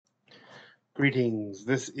Greetings,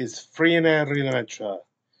 this is Friana Rilametra.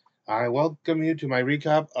 I welcome you to my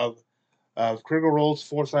recap of Critical Role's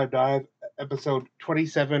 4-Side Dive, episode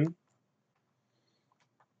 27.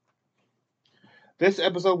 This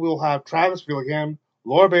episode we'll have Travis Gilligan,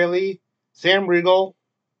 Laura Bailey, Sam Riegel,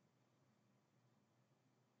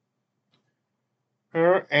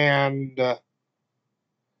 and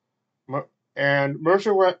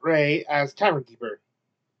Mercer Ray as Tavern Keeper.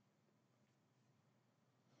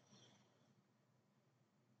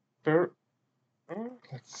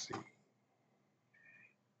 Let's see.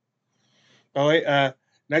 Oh, wait,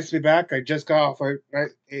 nice to be back. I just got off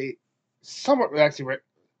a somewhat relaxing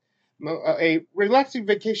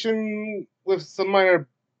vacation with some minor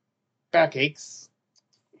backaches.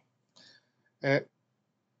 From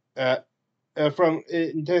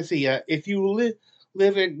in Tennessee. If you live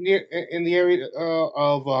in the area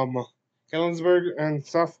of Ellensburg and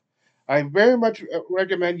stuff, I very much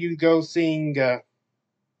recommend you go seeing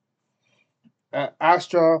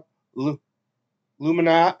Astra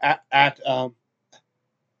Lumina at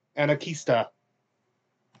Anarchista.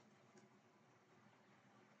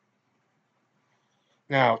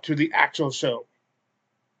 Now to the actual show.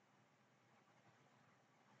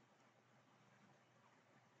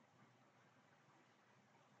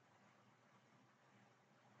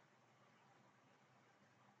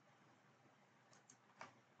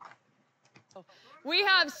 We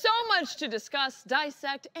have so much to discuss,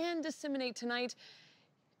 dissect, and disseminate tonight.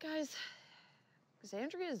 Guys,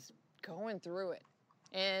 Xandria is going through it,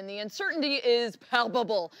 and the uncertainty is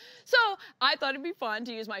palpable. So I thought it'd be fun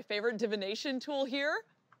to use my favorite divination tool here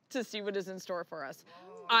to see what is in store for us.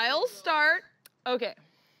 I'll start. Okay,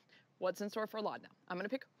 what's in store for Laudna? I'm gonna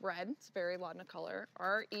pick red. It's a very Laudna color.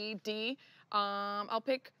 R-E-D. I'll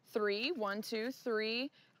pick 3. 1, 2, 3.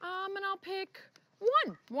 And I'll pick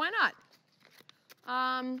 1. Why not?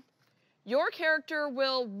 Your character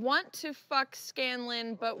will want to fuck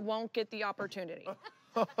Scanlan, but won't get the opportunity.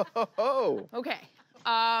 Okay.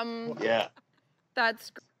 Yeah.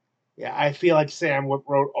 That's Yeah, I feel like Sam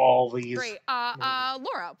wrote all these. great.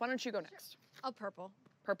 Laura, why don't you go next? Oh, purple.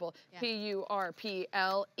 Purple. Yeah. P-U-R-P-L-E.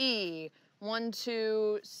 1,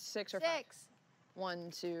 2, 6, or 5. 6.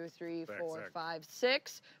 1, 2, 3, 4, Six. 5,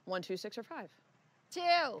 6. 1, 2, 6, or 5.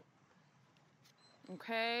 2.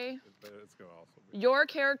 Okay. It's gonna also be. Your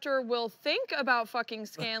character will think about fucking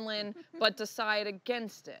Scanlan, but decide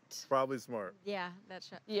against it. Probably smart. Yeah,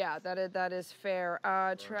 that's right. Yeah, that is fair.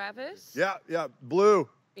 Travis? Yeah, blue.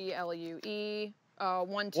 B-L-U-E.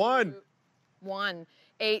 1, 2. One. 1.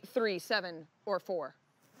 8, 3, 7, or 4.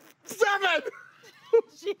 7!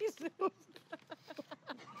 Jesus.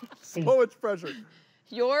 So much pressure.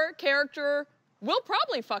 Your character will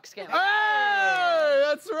probably fuck Scanlan. Hey,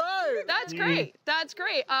 that's right. That's great. That's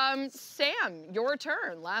great. Sam, your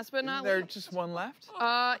turn. Last but not There's least. just one left?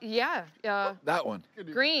 Yeah. That one.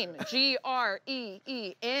 Green.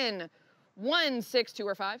 Green. 1, 6, 2,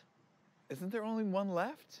 or 5. Isn't there only one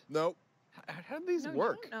left? Nope. How do these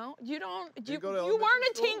work? No, you don't. You You go to weren't a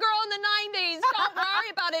elementary teen school? girl in the 90s. Don't worry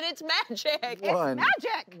about it. It's magic. One. It's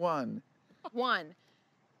magic. One. 1.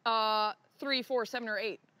 3, 4, 7, or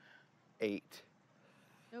 8. 8.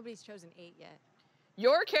 Nobody's chosen 8 yet.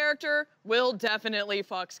 Your character will definitely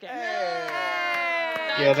fuck Scanlan.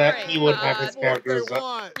 Yeah, that great. he would have his What characters. they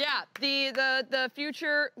want. Yeah, the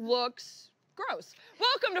future looks gross.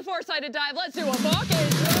 Welcome to Four-Sided Dive. Let's do a fucking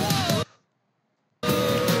show.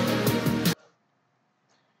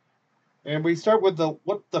 And we start with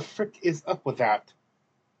what the frick is up with that?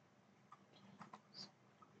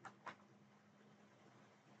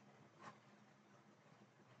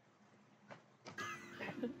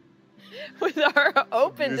 With our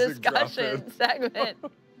open Music discussion dropping. segment.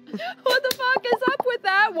 What the fuck is up with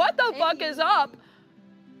that? What the fuck is up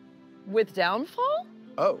with Downfall?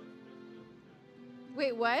 Oh.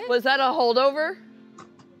 Wait, what? Was that a holdover?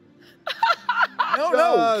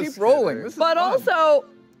 No, Just keep rolling. kidding. This is But fun. also,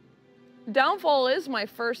 Downfall is my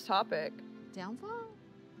first topic. Downfall?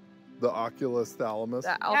 The Oculus Thalamus.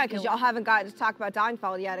 That Yeah, because y'all haven't gotten to talk about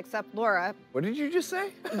Downfall yet, except Laura. What did you just say?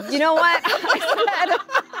 You know what? I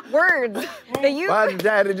said words that you.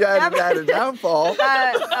 Downfall.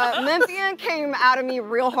 Memphian came out of me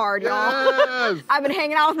real hard, y'all. Yes. I've been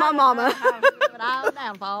hanging out with my mama.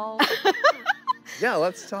 Downfall. Yeah,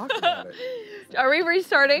 let's talk about it. Are we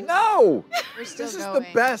restarting? No! We're still This is going. the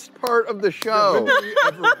best part of the When show. did we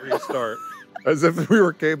ever restart? As if we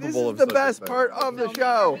were capable This of is the such a best thing. part of the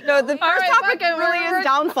show. No, the first right, topic fuck it, really we're- is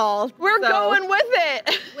Downfall. We're so- going with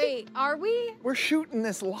it. Wait, are we? We're shooting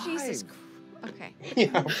this live. Jesus. Okay.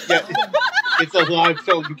 Yeah, it's a live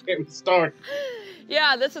show. You can't restart.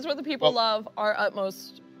 Yeah, this is what the people love, our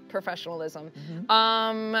utmost professionalism.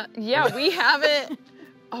 Yeah, we have it.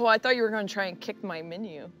 Oh, I thought you were going to try and kick my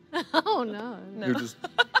menu. Oh no. No. You're just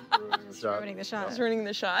ruining the shot. Ruining the shot. Just ruining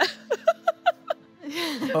the shot.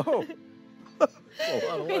 Oh. Hold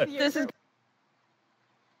on, away. This is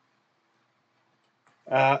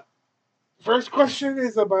First question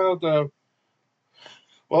is about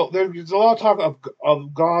well, there's a lot of talk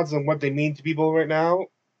of gods and what they mean to people right now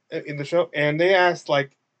in the show, and they asked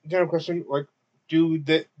like general question like, do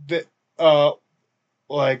the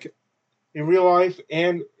like in real life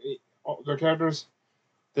and their characters,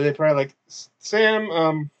 do they pray like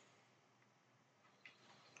Sam?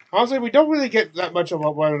 Honestly, we don't really get that much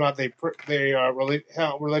about whether or not they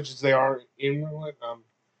how religious they are in real life.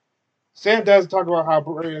 Sam does talk about how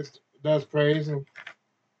Boreas does praise and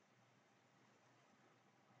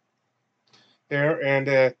there,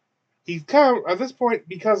 and he's kind of at this point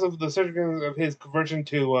because of the significance of his conversion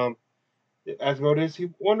to Asmodeus. He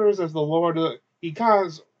wonders if the Lord. He kind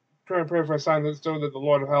of trying to pray for a sign that so that the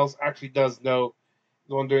Lord of Hells actually does know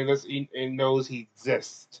the one doing this and knows he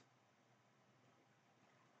exists.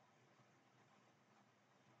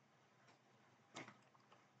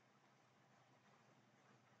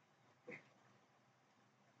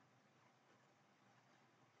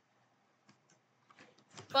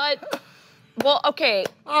 But, well, okay.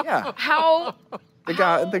 Yeah. How? The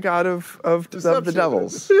god of the Deception.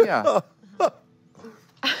 devils. Yeah.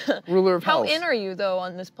 Ruler of How hells. in are you though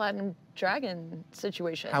on this platinum dragon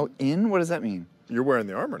situation? How in? What does that mean? You're wearing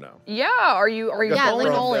the armor now. Yeah. Are you got going the all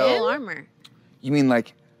front full belt. in? armor. You mean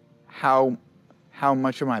like how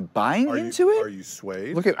much am I buying Are into you, it? Are you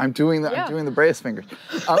swayed? Look at I'm doing the Yeah. I'm doing the brace fingers.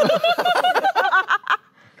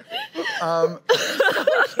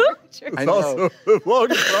 It's I know. also the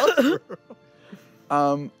longest prosper.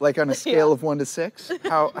 Like on a scale of 1 to 6,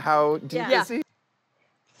 how deep Yeah. is he?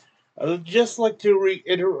 I would just like to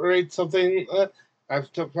reiterate something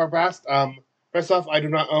I've talked about past. First off, I do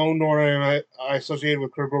not own nor am I associated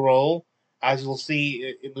with Critical Role, as you'll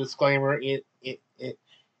see in the disclaimer in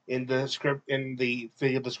the script in the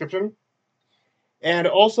video description. And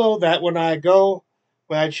also that when I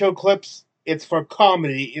show clips, it's for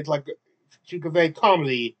comedy. It's like to convey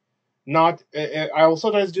comedy, not. I will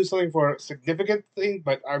sometimes do something for a significant thing,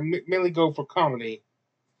 but I mainly go for comedy.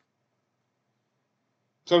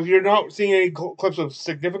 So if you're not seeing any clips of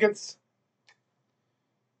significance,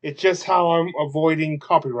 it's just how I'm avoiding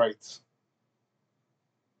copyrights.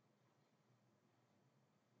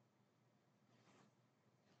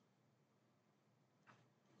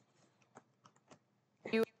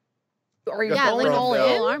 Are you Yeah, going like all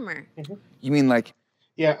full in? armor. You mean like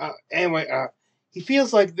Yeah. Anyway, he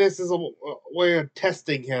feels like this is a way of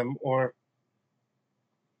testing him, or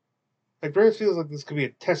like Brave feels like this could be a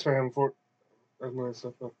test for him for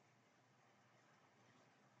stuff.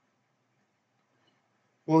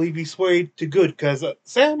 Will he be swayed to good? Because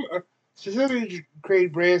Sam specifically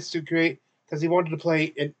created Brave to create because he wanted to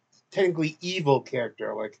play a technically evil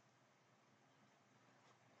character, like.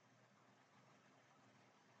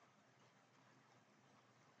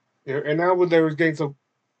 Yeah, and now when they were getting some,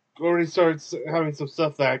 already started having some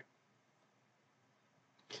stuff that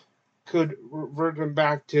could revert him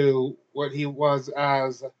back to what he was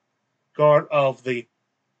as guard of the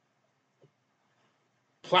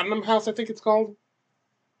Platinum House, I think it's called.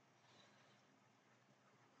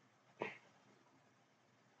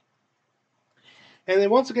 And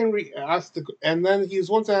then once again, and then he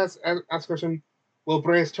was once asked the question, "Will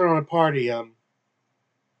Brace turn on a party?"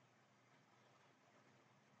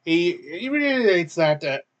 He reiterates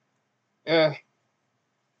that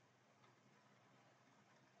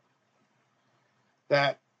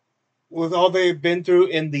that with all they've been through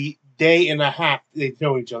in the day and a half they've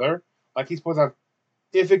known each other, like he points out,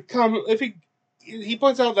 he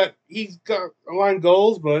points out that he's got aligned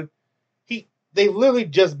goals, but they've literally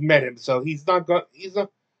just met him, so they're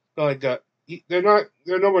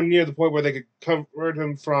nowhere near the point where they could convert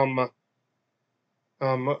him from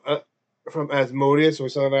Asmodeus or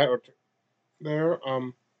something like that, or there.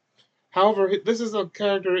 However, this is a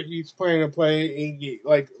character he's planning to play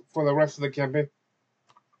like for the rest of the campaign.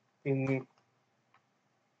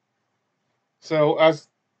 So as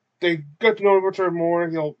they get to know Richard more,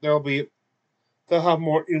 they'll have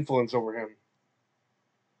more influence over him.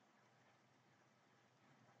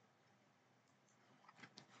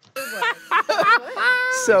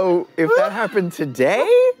 so if that happened today,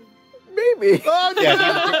 maybe.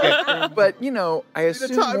 Yeah, But you know, I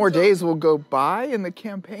assume time more zone. days will go by in the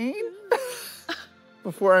campaign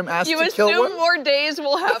before I'm asked You to kill assume one. more days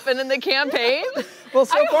will happen in the campaign? Well,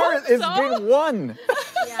 so I far hope it's so. been one.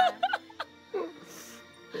 Yeah.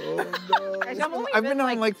 no. Guys, y'all only I've been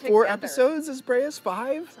on like 4 together. episodes. Is Breas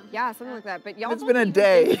 5? Yeah, something like that. But y'all It's been a only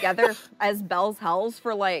day. been together as Bell's Hells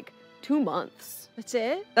for like 2 months. That's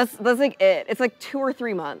it? That's like it. It's like 2 or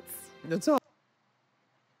 3 months. It's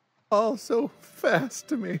all so fast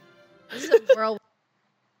to me. This is a whirlwind.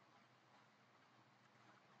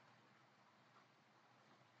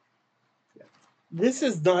 This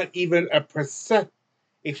is not even a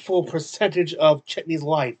full percentage of Chetney's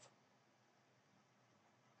life.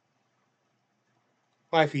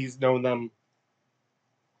 He's known them.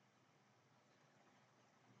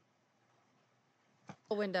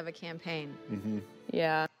 Whirlwind of a campaign. Mm-hmm.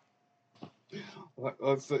 Yeah.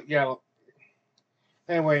 Yeah.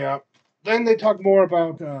 Anyway, then they talk more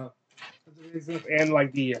about and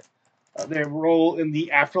like their role in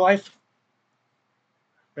the afterlife,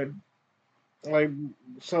 and like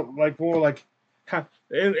more like how,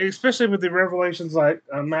 and especially with the revelations like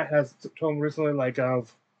Matt has told me recently, like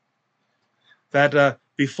of that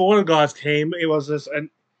before the gods came, it was this a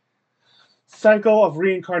cycle of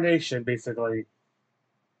reincarnation, basically.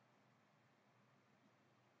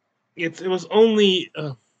 It was only.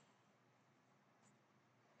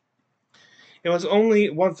 It was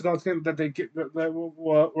only once the gods came that they get that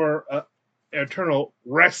were eternal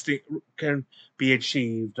resting can be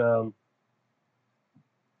achieved.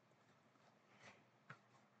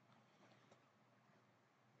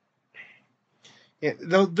 Yeah,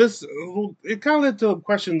 though this it kind of led to a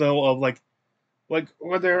question though of like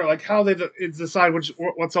whether like how they decide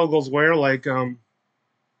what cell goes where, like goes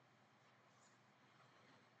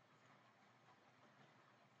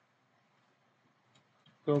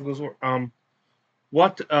where,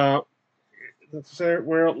 what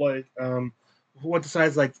where like what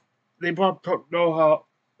decides like they know how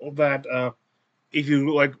that if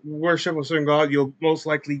you like worship a certain god you'll most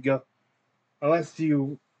likely go unless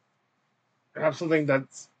you have something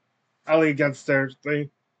that's ali against their thing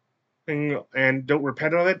and don't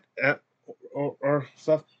repent of it or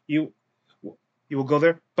stuff you will go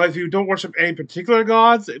there. But if you don't worship any particular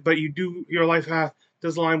gods, but you do your life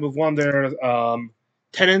does align with one of their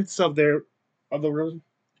tenets of the religion,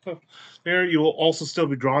 there you will also still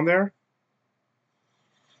be drawn there.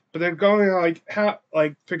 But they're going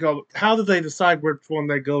like pick up how do they decide which one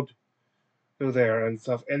they go to there and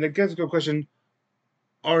stuff. And it gets a good question: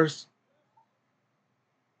 are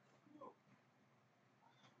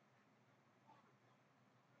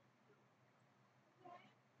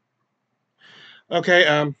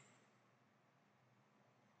okay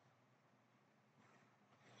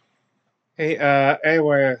hey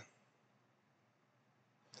anyway.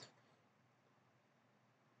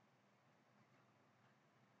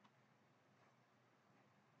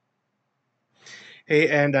 Hey,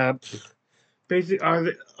 and basically,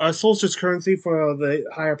 are souls just currency for the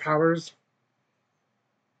higher powers?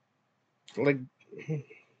 Like,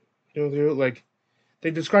 like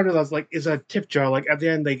they described it as like is a tip jar. Like at the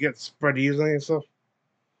end, they get spread easily and stuff.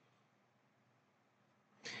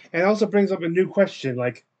 And it also brings up a new question.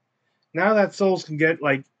 Like now that souls can get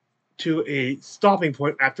like to a stopping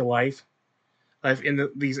point after life in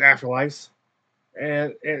these afterlives,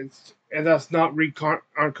 and that's not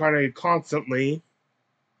reincarnated constantly.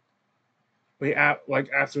 Like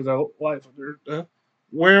after the life,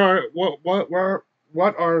 where are what are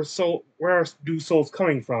where do souls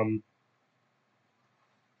coming from?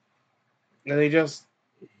 And they just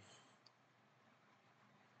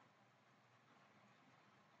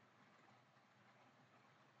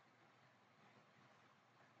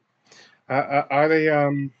are they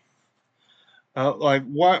like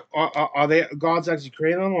what are they gods actually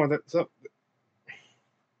create them or that so,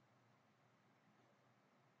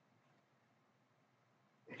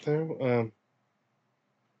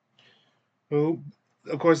 who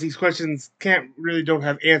of course these questions don't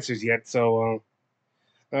have answers yet so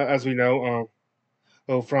as we know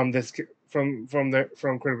from this from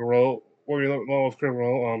Critical Role or we know of Critical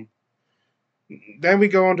Role then we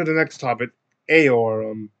go on to the next topic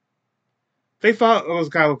Aor they thought it was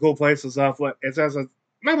kind of a cool place and stuff like it says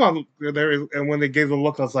my mom there is, and when they gave the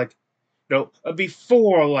look I was like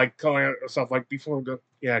before like calling out stuff like before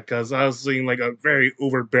yeah because I was seeing like a very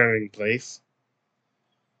overbearing place.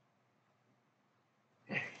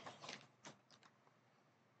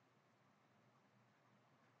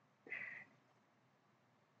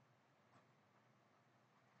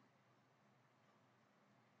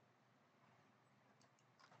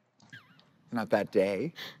 Not that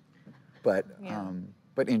day, but Yeah.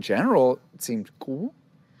 but in general, it seemed cool.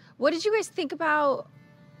 What did you guys think about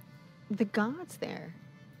the gods there?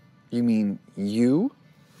 You mean you?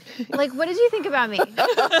 Like, what did you think about me?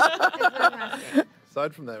 That's what I'm asking.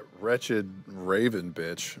 Aside from that wretched Raven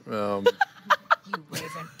bitch, You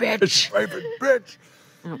raven bitch. Raven bitch.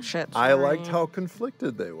 Oh shit. I liked how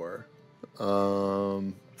conflicted they were.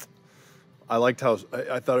 I liked how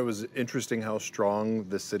I thought it was interesting how strong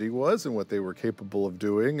the city was and what they were capable of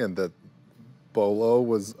doing, and that Bolo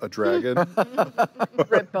was a dragon.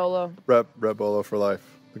 Rip Bolo. Rep Bolo for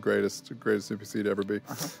life, the greatest NPC to ever be.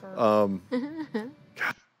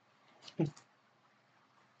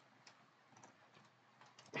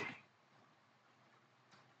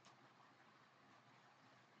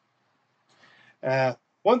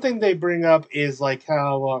 One thing they bring up is like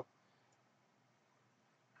how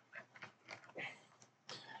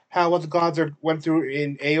what the gods went through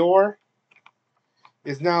in Aor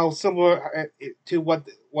is now similar to what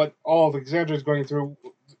all of Alexandria is going through.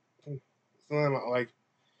 Like,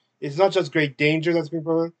 it's not just great danger that's being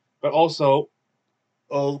brought, but also,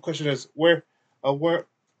 the question is where of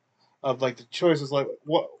like the choices, like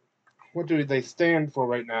what do they stand for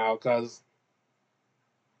right now? Because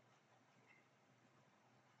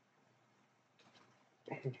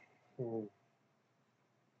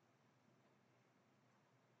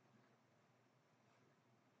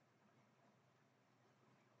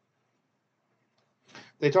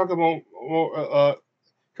they talk about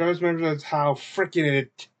Travis mentions how freaking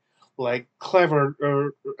it like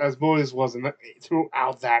clever as Boris was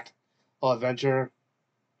throughout that whole adventure.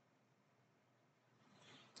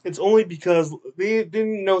 It's only because they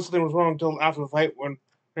didn't know something was wrong until after the fight when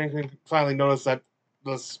Franklin finally noticed that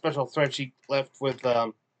the special thread she left with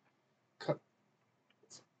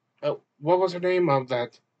what was her name of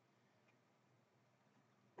that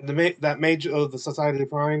that mage of the Society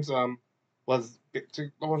of Primes was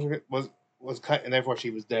cut, and therefore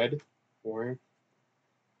she was dead for him.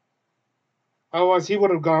 Otherwise, he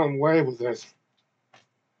would have gone away with this.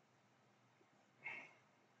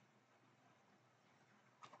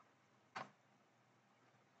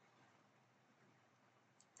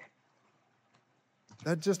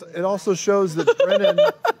 It also shows that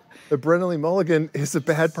Brennan Lee Mulligan is a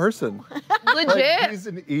bad person. Legit. Like, he's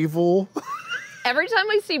an evil. Every time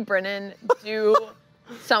I see Brennan do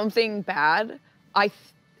something bad, I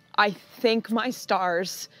thank my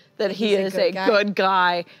stars that he is a good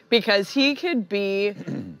guy, because he could be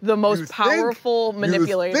the most powerful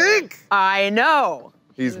manipulator. You think? I know.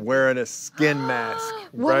 He's wearing a skin mask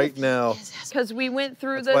right now. Because we went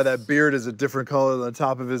through That's this. why that beard is a different color than the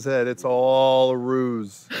top of his head. It's all a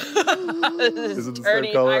ruse. Is it the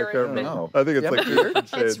same color? I can't remember. I think it's like two different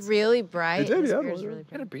shades. It's really bright. He did, His yeah. beard's really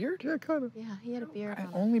He had a beard? Yeah, kind of. Yeah, he had a beard I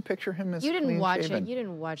on. only picture him as You didn't watch clean-shaven. it. You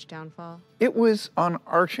didn't watch Downfall. It was on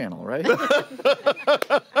our channel, right? No,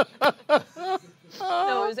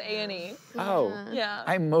 it was A&E. Oh. Yeah.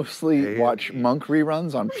 I mostly watch Monk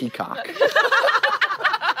reruns on Peacock.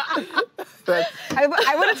 I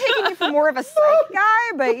would have taken you for more of a psych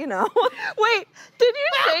guy, but you know. Wait, did you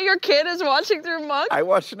say your kid is watching through Monk? I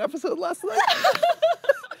watched an episode last night.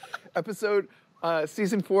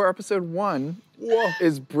 Season 4, episode 1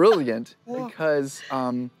 is brilliant because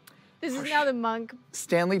This is now the Monk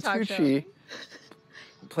Stanley talk show. Tucci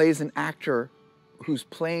plays an actor who's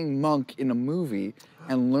playing Monk in a movie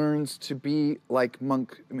and learns to be like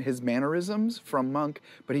Monk, his mannerisms from Monk,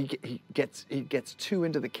 but he gets too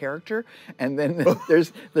into the character, and then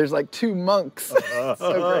there's like two monks. So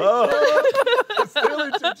great. Stanley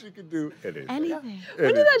Tucci can do anything.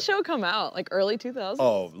 When did that show come out? Like early 2000s?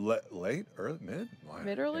 Oh, late, early, mid?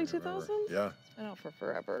 Mid-early 2000s? Yeah. It's been out for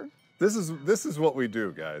forever. This is what we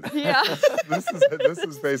do, guys. Yeah. This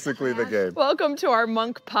is basically the game. Welcome to our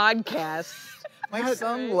Monk podcast. My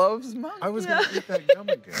son loves Monk. I was going to eat that gum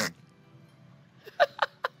again.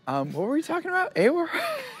 What were we talking about? Aor?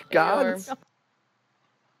 Gods?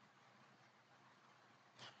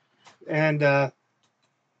 And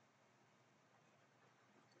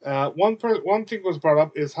one thing was brought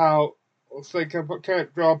up is how they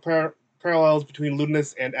can't draw parallels between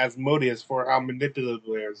Ludinus and Asmodeus for how manipulative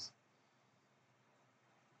he is.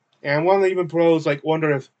 And one even proposed, like,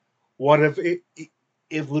 wonder if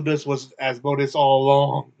Ludinus was Asmodeus all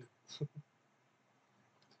along.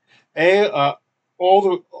 And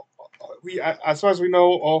as far as we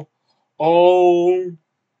know, all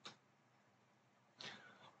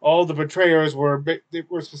the betrayers they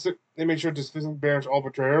made sure to specifically banish all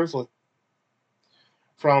betrayers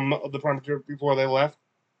from the prime before they left.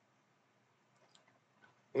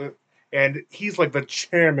 And he's like the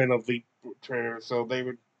chairman of the betrayers, so they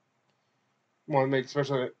would want to make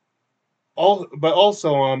special. But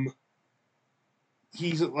also,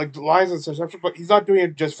 he's like lies and deception, but he's not doing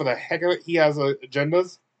it just for the heck of it. He has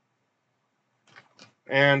agendas,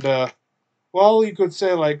 and well, you could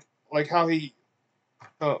say like how he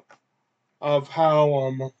uh, of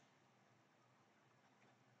how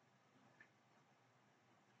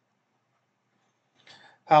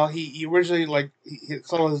he originally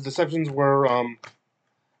some of his deceptions were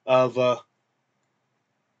of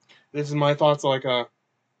this is my thoughts like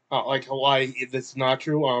why this is not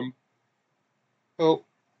true. So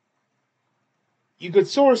you could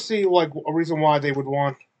sort of see like a reason why they would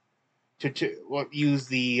want to use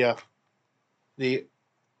the uh,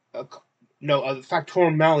 no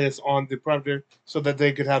factorum malice on the predator so that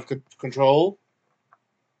they could have control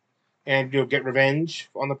and get revenge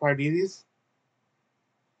on the Pardees.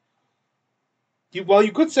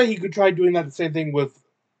 You could say he could try doing that the same thing with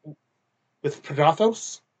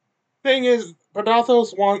Predathos. Thing is,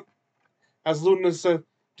 Predathos as Luna said,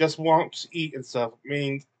 just wants to eat and stuff.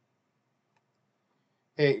 Meaning,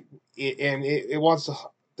 hey, it wants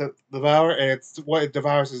to devour, and it's what it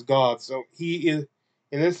devours is God. So he is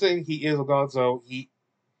in this thing. He is a God. So he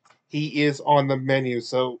is on the menu.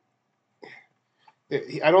 So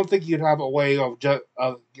I don't think you'd have a way of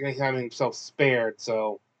having himself spared.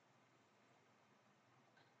 So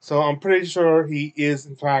I'm pretty sure he is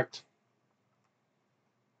in fact.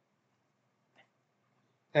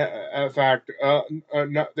 In fact, no,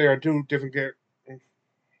 there are two different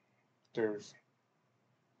characters.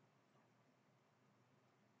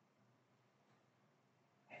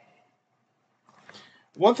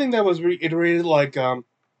 One thing that was reiterated, what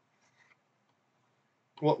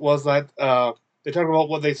was that? They talked about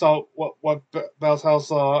what they saw, what Bell's house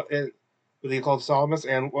saw in what they called Salamis,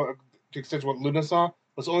 and what to extent what Luna saw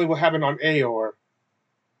was only what happened on Aor.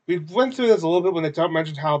 We went through this a little bit when they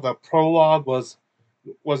mentioned how the prologue was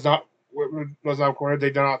not recorded. They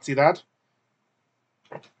did not see that,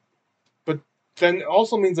 but then it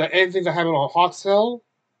also means that anything that happened on Hawk's Hill,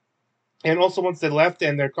 and also once they left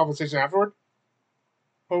and their conversation afterward,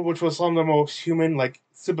 which was some of the most human,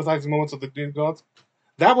 sympathizing moments of the Dune gods,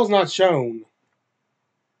 that was not shown.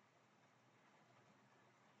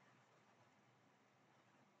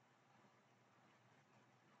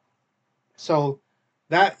 So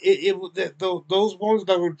those ones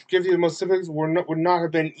that would give you the most sympathy would not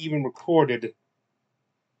have been even recorded.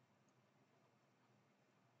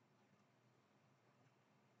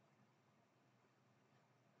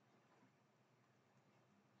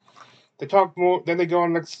 They talk more. Then they go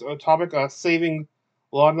on next topic, saving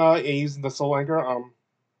Lana and using the soul anchor.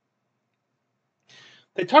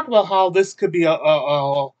 They talk about how this could be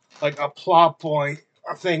a plot point,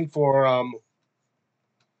 a thing for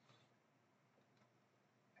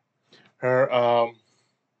her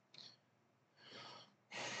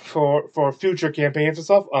for future campaigns and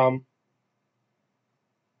stuff.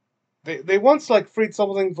 They once freed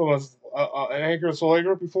something from an anchor soul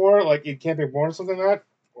anchor before, like in Campaign 1 or something like that,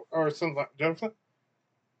 or something like that.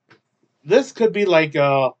 This could be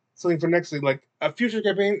something for next week, like a future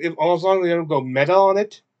campaign. If as long as they don't go meta on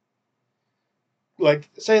it,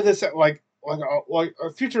 say this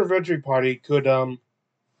a future adventure party could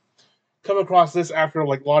come across this after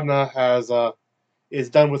Laudna has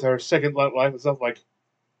is done with her second life and stuff.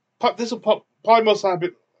 This will probably most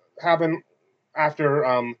happen after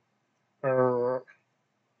her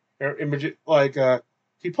image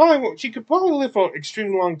she could probably live for an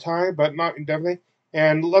extremely long time, but not indefinitely.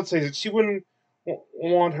 And let's say that she wouldn't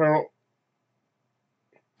want her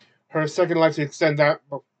second life to extend that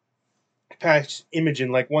past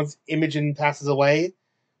Imogen. Once Imogen passes away,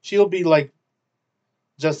 she'll be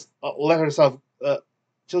just let herself.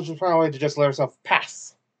 She'll just find a way to just let herself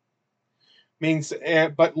pass. Means,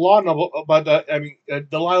 but Lana,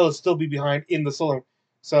 Delilah will still be behind in the solar.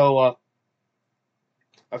 So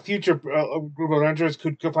a future group of rangers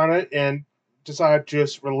could find it and decide to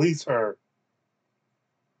just release her.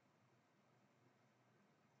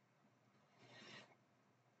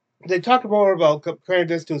 They talk more about comparing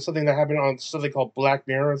this to something that happened on something called Black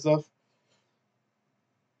Mirror and stuff.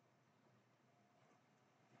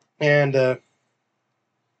 And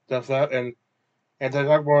stuff that and they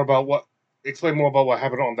talk more about explain more about what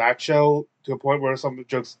happened on that show to a point where some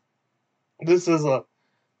jokes. This is a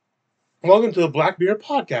welcome to the Black Mirror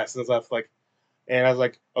podcast and stuff and I was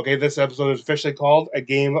like, okay, this episode is officially called a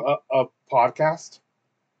game of podcast.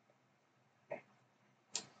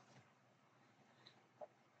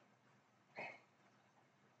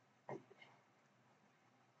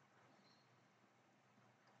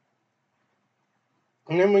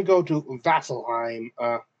 And then we go to Vasselheim.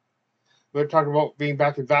 We're talking about being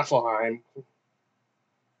back in Vasselheim.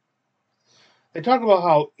 They talk about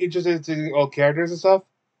how interested in all characters and stuff.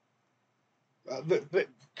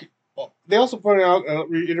 They also point out,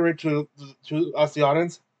 reiterate to us, the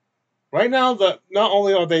audience, Right now, not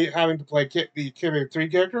only are they having to play the Campaign 3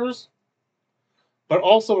 characters, but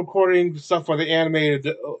also recording stuff for the animated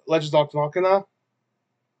Legends of Machina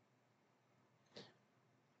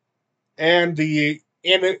and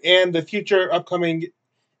the future upcoming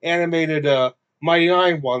animated Mighty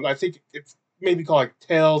Nine one. I think it's maybe called like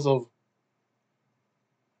Tales of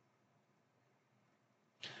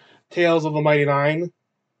the Mighty Nine,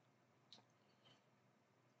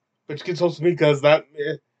 which gets close to me because that.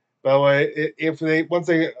 By the way,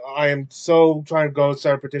 I am so trying to go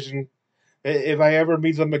start a petition. If I ever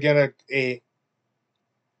meet them again at a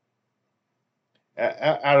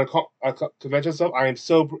convention stuff, I am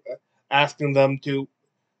so asking them to,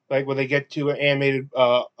 like, when they get to an animated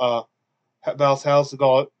Belle's House, to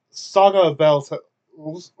call it Saga of Belle's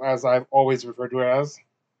House, as I've always referred to it as.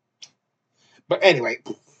 But anyway,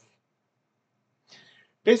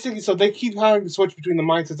 basically, so they keep having to switch between the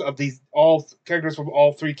mindsets of these all characters from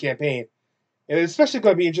all three campaigns. And it's especially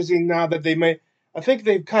going to be interesting now that I think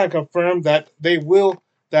they've kind of confirmed that they will,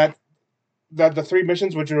 that the three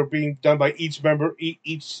missions, which are being done by each member,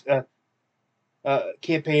 each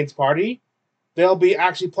campaign's party, they'll be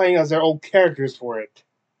actually playing as their own characters for it.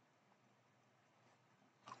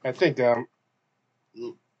 I think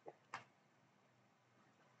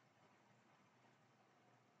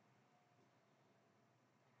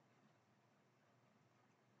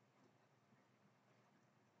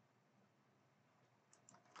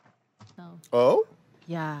Oh?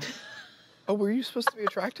 Yeah. Oh, were you supposed to be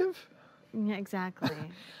attractive? Yeah, exactly.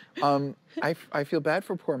 I feel bad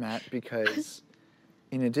for poor Matt because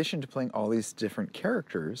in addition to playing all these different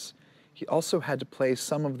characters, he also had to play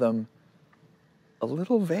some of them a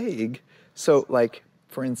little vague. So, like,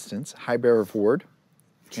 for instance, High Bearer of Ward,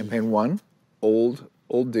 campaign 1, old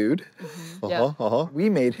dude. We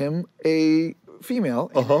made him a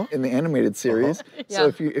female in the animated series.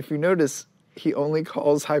 So if you notice, he only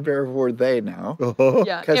calls High Bearer of Ward they now.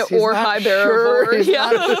 Yeah, Because he's or not High Bearer of Ward. He's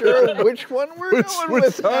not sure which one we're going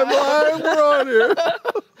with. timeline we're on here.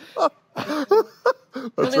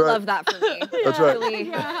 Really love that for me. That's right.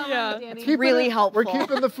 Really, Keeping really helpful. We're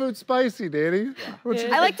keeping the food spicy, Danny.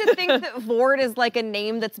 I like to think that Vord is like a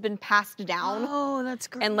name that's been passed down. Oh, that's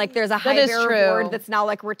great. And like there's a High is Bearer true. of Ward that's now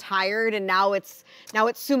like retired, and now it's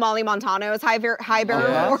Sumali Montano's High Bearer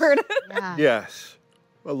Yes. of Ward. Yeah. Yes.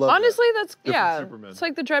 I love Honestly, that's Different Superman. It's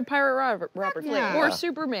like the Dread Pirate Robert Yeah. or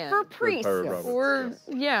Superman For priest. Pirate Roberts, or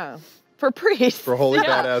yes. for priest. For holy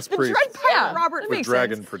Yeah. badass The priest. Dread Pirate Robert. that With makes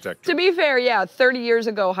dragon sense. protector. To be fair, 30 years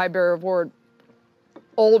ago, High Bearer of Ward,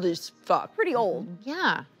 old as fuck. Pretty old.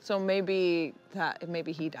 Yeah. So maybe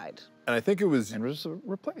he died. And I think it was And was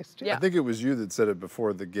replaced. Yeah. I think it was you that said it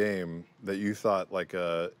before the game that you thought like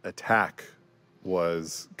a attack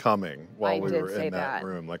was coming while I we did were say in that that.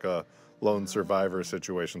 room, like a lone survivor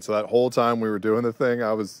situation. So that whole time we were doing the thing,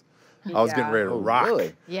 I was getting ready to Oh, rock.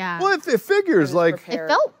 really? Yeah. Well, it figures like It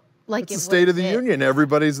felt like it's it the State of was the it. Union.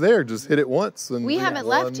 Everybody's there. Just hit it once. And We haven't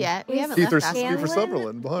won. left yet. We haven't Kiefer, left after. Kiefer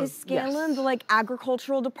Sutherland behind. Is Scanlan the like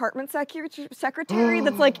agricultural department secretary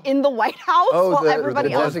that's like in the White House Oh, while the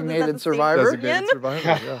everybody else is at designated the State survivor? Designated Union? survivor.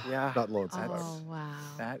 Yeah. Yeah. Not lone survivor. Oh, wow.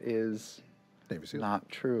 That is Navy SEAL. not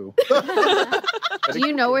true. Do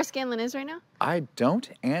you know where Scanlan is right now? I don't,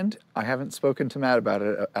 and I haven't spoken to Matt about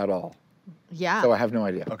it at all. Yeah. So I have no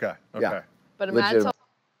idea. Okay. Okay. Yeah. But imagine.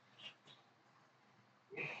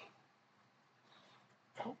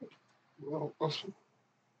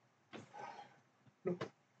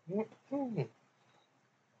 Legitimate.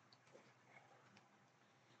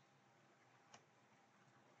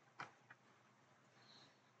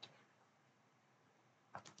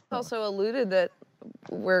 Also alluded that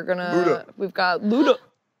Luda. we've got Luda.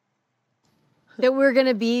 That we're going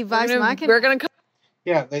to be Vox Machina. We're gonna come.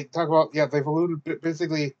 Yeah, they talk about they've alluded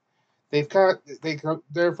basically they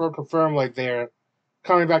therefore confirm like they're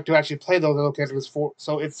coming back to actually play those little characters for,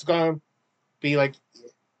 so it's gonna be like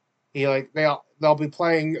they'll be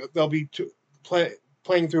playing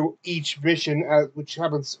playing through each mission which are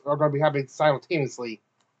going to be happening simultaneously.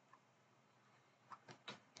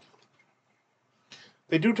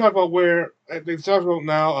 They do talk about where they talk about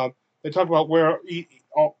now. They talk about where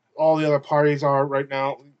all the other parties are right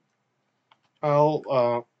now.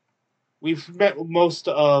 We've met most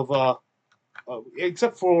of,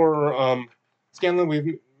 except for Scanlan,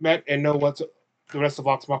 we've met and know what the rest of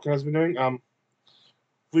Vox Machina has been doing.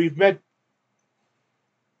 We've met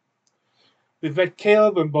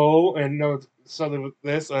Caleb and Bo and know something with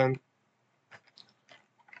this, and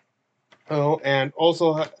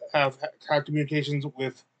also have had communications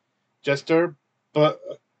with Jester, but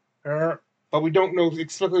we don't know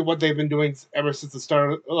exactly what they've been doing ever since the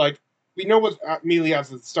start. Like we know what immediately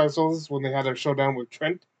after the Star Souls when they had their showdown with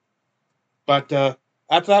Trent, but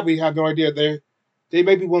after that we have no idea. They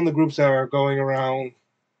may be one of the groups that are going around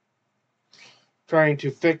trying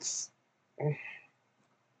to fix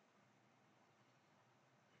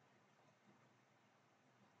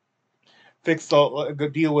the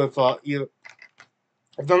deal with either.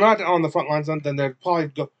 If they're not on the front lines, then they'll probably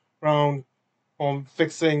go around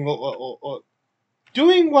fixing,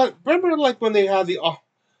 doing what. Remember, like when they had the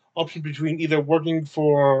option between either working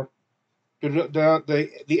for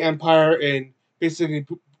the Empire and basically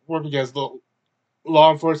working as the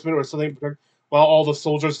law enforcement or something, while all the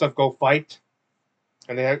soldiers stuff go fight,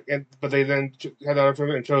 but they then had that option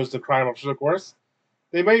and chose the crime officer course.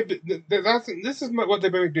 They may this is what they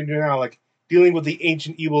may be doing now, like dealing with the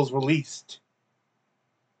ancient evils released.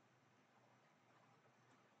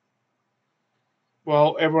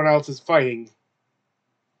 While everyone else is fighting.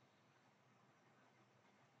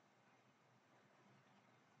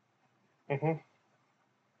 Mm-hmm.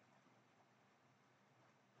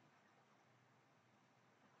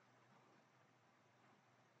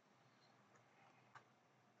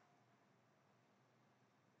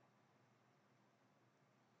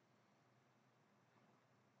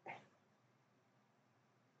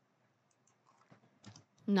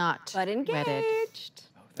 Not But wedded. engaged.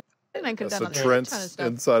 And I could have So done other Trent's kind of stuff.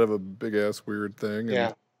 inside of a big ass weird thing. And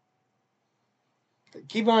Yeah.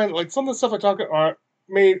 Keep in mind, like some of the stuff I talk are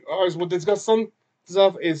made as we'll discuss. Some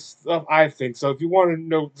stuff is stuff I think. So if you want to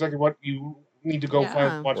know exactly what you need to go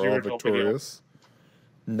Yeah. watch the we're all original video. victorious.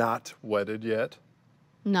 Not wedded yet.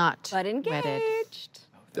 Not But engaged. wedded.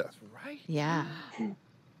 That's right. Yeah.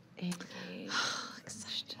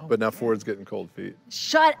 But now Ford's getting cold feet.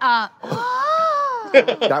 Shut up.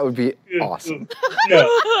 That would be awesome. No.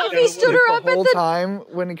 If he stood her up The at whole the time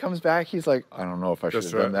when he comes back, he's like, I don't know if I should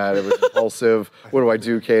That's have done right. that. It was impulsive. What do I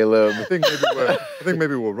do, Caleb? I think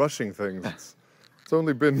maybe we're rushing things. It's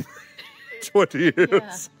only been 20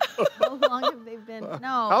 years. How long have they been? No.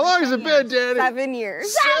 How long has it been, Danny? 7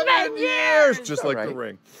 years. 7 years! Just like the Right.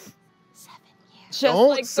 ring. Just Don't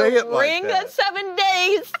like say the it like ring that. at 7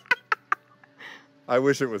 days. I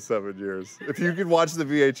wish it was 7 years. If you could watch the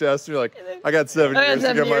VHS, you're like, I got 7 I got years to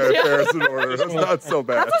 7 get my years, yeah. affairs in order. That's not so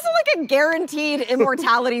bad. That's also like a guaranteed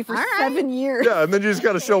immortality for All right. 7 years. Yeah, and then you just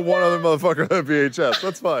got to show one other motherfucker on VHS.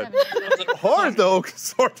 That's fine. Hard though, 'cause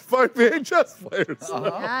it's hard to find VHS players.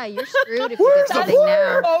 Yeah, you're screwed if you get something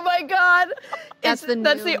now. Oh my God. That's the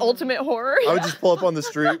That's the new- ultimate horror. I would just pull up on the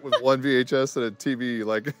street with one VHS and a TV,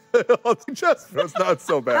 like, on the chest. That's not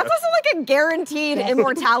so bad. That's also like a guaranteed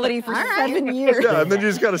immortality for 7 years. Yeah, and then you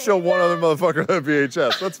just got to show one other motherfucker on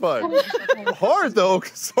VHS. That's fine. Hard though,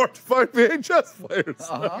 'cause it's hard to find VHS players.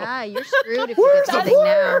 Yeah, you're screwed if you get something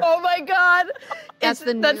now. Oh my God. That's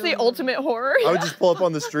the That's the new- ultimate horror. I would just pull up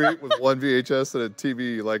on the street with one VHS and a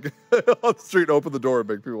TV, like, on the street, open the door and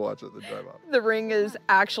make people watch it, then drive off. The Ring is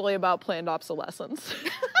actually about planned obsolescence.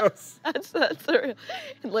 that's the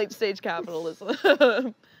late stage capitalism.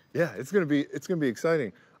 Yeah, it's gonna be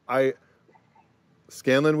exciting.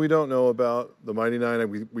 Scanlan we don't know about. The Mighty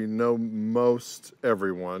Nine we know most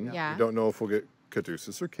everyone. Yeah. We don't know if we'll get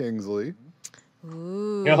Caduceus or Kingsley.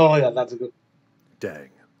 Ooh. Oh yeah, that's a good. Dang,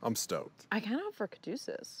 I'm stoked. I kind of hope for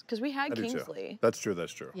Caduceus because we had I do Kingsley. too. That's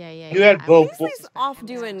true. Yeah, yeah. You yeah. had both. Kingsley's off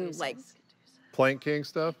doing like Plank King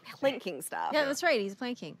stuff. planking stuff. Yeah, that's right. He's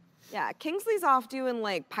planking. Yeah, Kingsley's off doing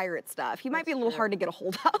like pirate stuff. He might be a little hard to get a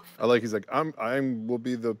hold of. I like. He's like, I will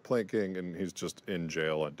be the Plank King, and he's just in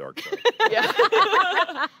jail on dark side.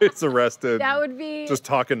 Yeah. He's arrested. That would be just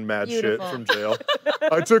talking mad beautiful. shit from jail.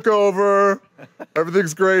 I took over.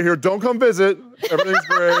 Everything's great here. Don't come visit. Everything's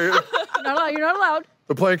great. You're not allowed.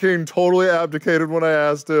 The Plank King totally abdicated when I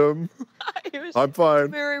asked him. He was I'm fine.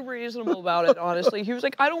 very reasonable about it, honestly. He was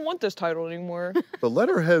like, I don't want this title anymore. The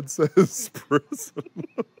letterhead says prison.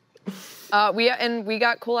 We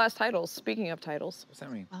got cool ass titles. Speaking of titles. What's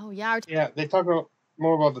that mean? Oh yeah. Yeah, they talk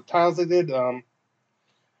more about the tiles they did, though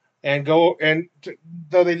they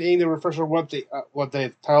didn't even refresh on what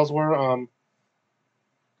the tiles were.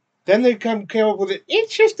 Then they came up with an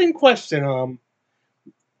interesting question.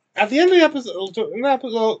 At the end of the episode,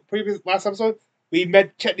 last episode, we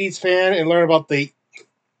met Chetney's fan and learned about the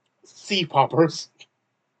sea poppers.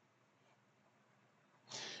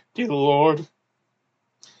 Dear Lord.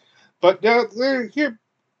 But they're here.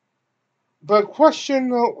 The question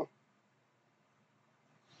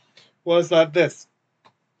was that this.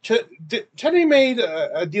 Chetney made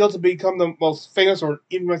a deal to become the most famous or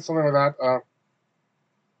infamous, something like that,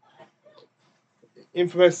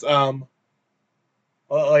 infamous,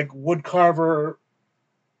 like wood carver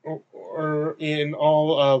or in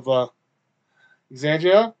all of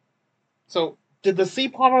Exandria. So, did the sea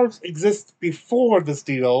potters exist before this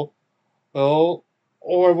deal? Oh,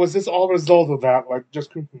 or was this all a result of that? Like,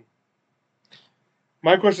 just.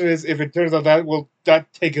 My question is, if it turns out that, will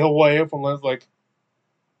that take it away from us, like.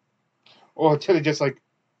 Or until it just, like,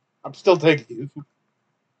 I'm still taking you.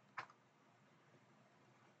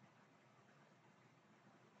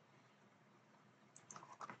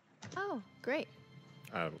 Oh, great.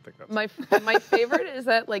 I don't think that's My favorite is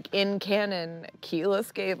that, like, in canon,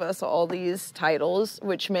 Keyleth gave us all these titles,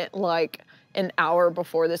 which meant, like, an hour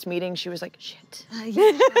before this meeting, she was like, shit. I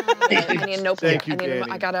need a notebook. Thank you, I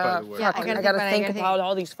Danny, gotta Yeah, think about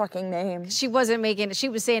all these fucking names. She wasn't making it. She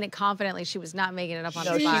was saying it confidently. She was not making it up on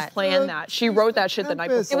No, the she spot. planned that. She wrote that shit the night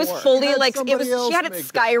Tempest. before. It was fully Had like somebody she else had it make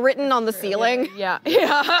sky written on the ceiling Yeah,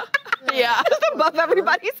 yeah, yeah. above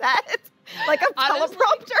everybody's head, like a Honestly,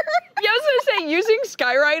 teleprompter. Yeah, I was gonna say, using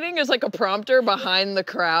skywriting as like a prompter behind the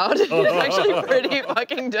crowd is actually pretty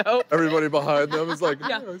fucking dope. Everybody behind them is like,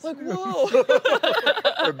 Yeah, "Yes, like, yes." whoa.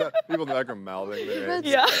 People in the back are mouthing their names.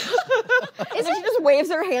 Yeah, And then she just waves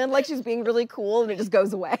her hand like she's being really cool, and it just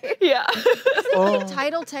goes away. yeah. The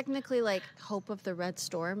title technically like Hope of the Red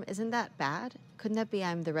Storm. Isn't that bad? Couldn't that be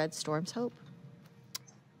I'm the Red Storm's hope?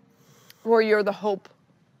 Or you're the hope.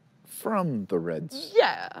 From the Reds.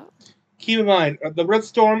 Yeah. Keep in mind, the Red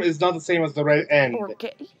Storm is not the same as the Red End. Or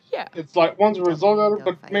yeah. It's like one's a result of it, Don't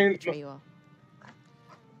but fight, maybe. betray you all.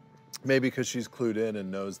 Maybe because she's clued in and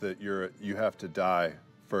knows that you have to die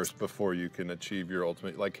first before you can achieve your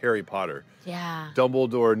ultimate. Like Harry Potter. Yeah.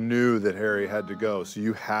 Dumbledore knew that Harry had to go, so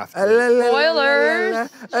you have to. Spoilers.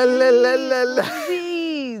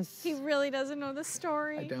 He really doesn't know the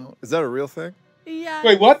story. I don't. Is that a real thing? Yeah.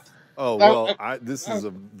 Wait, what? Oh well, this is a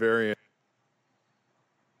variant.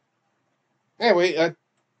 Anyway,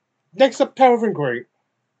 next up, Power of Inquiry.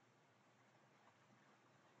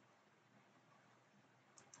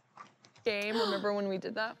 Game, remember when we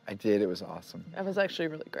did that? I did. It was awesome. That was actually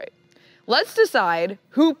really great. Let's decide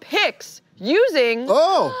who picks using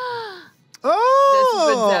Oh. this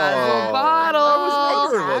Oh. bedazzled bottle. I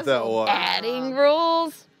was wondering what that was. Adding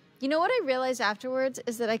rules. You know what I realized afterwards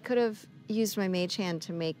is that I could have used my mage hand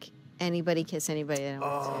to make anybody kiss anybody that I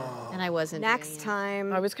wanted to, and I wasn't. Next doing it.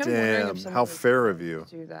 time. I was kind of wondering Damn, if someone how was fair of you.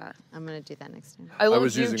 do that. I'm gonna do that next time. I I love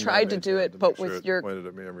was you using tried my to mage do hand it, to but make sure with it your pointed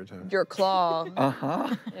at me every time. claw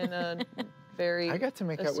Uh-huh. in a very I got to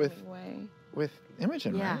make out with assuming way. with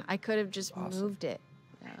Imogen, Yeah, right? I could have just Awesome. moved it.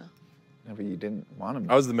 Yeah. No, but you didn't want him.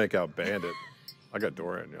 I was the makeout bandit. I got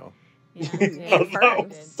Dorian, y'all. Yeah. Oh, that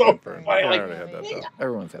was so Confirmed. funny. I Like, already had that though.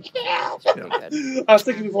 Everyone's had. Yeah. I was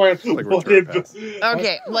thinking beforehand, Like what Return if, Pass.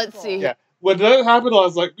 Okay, let's see. Yeah. When that happened, I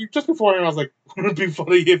was like, just beforehand, I was like, wouldn't it be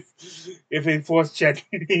funny if they force check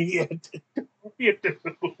it?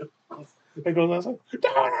 And goes, I was like,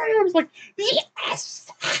 I was like,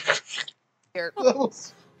 yes! Here.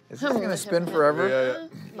 Is this gonna spin forever? Yeah.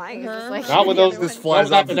 Mine is just like Not with those. This Not flies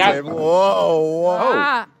with off that the bedazzled. table. Whoa, whoa.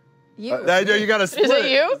 Ah, you. You gotta split Is it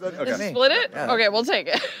you? that- Did you okay. split it? Yeah. Okay, we'll take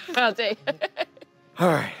it. I'll take it. All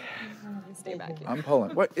right, Stay back here. I'm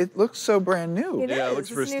pulling. What? It looks so brand new. It Yeah, it is. looks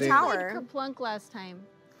It's a new pristine. tower. Kerplunk last time.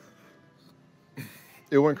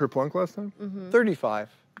 It went kerplunk last time? 35.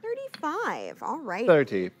 35. All right.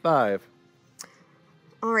 35.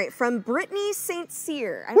 All right. From Brittany St.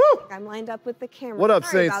 Cyr. I don't think I'm lined up with the camera. What up,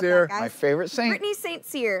 Sorry St. about Cyr? that, guys. My favorite saint. Brittany St.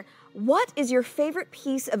 Cyr, what is your favorite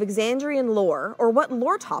piece of Exandrian lore, or what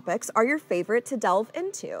lore topics are your favorite to delve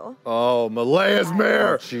into? Oh, Malaya's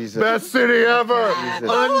Mare. Jesus. Best city ever. Jesus.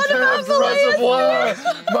 Untapped reservoir.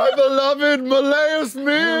 My beloved Malaya's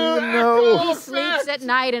Mare. No. He sleeps at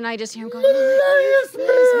night, and I just hear him going. Malaya's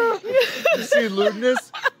Mare. You see Ludinus?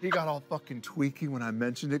 He got all fucking tweaky when I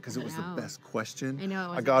mentioned it because it was the know. best question. I know, it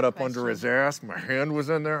was I a got good up under his question. ass. My hand was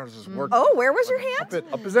in there. I was just working. Oh, where was your hand?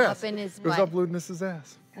 Up his ass. Up in his It was butt. up Ludinus's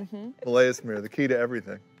ass. Malaya's Mare, the key to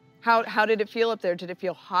everything. How did it feel up there? Did it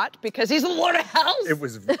feel hot? Because he's the Lord of Hells. It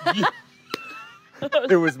was.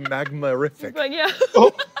 It was magmarific. But yeah.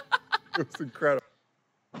 Oh, It was incredible.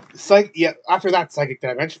 yeah, after that, psychic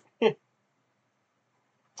damage.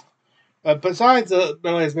 Besides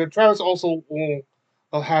Malaya's Mare, Travis also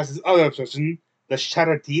has his other obsession, the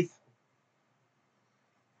Shattered Teeth.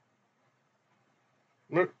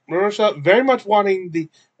 Marisha very much wanting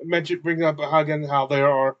bringing up again how they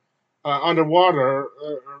are underwater,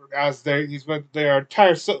 as there are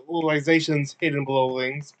entire civilizations hidden below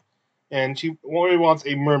things, and she really wants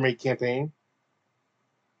a mermaid campaign.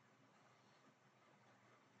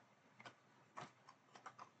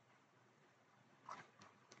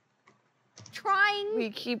 Trying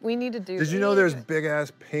We need to do. Did you know there's big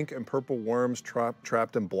ass pink and purple worms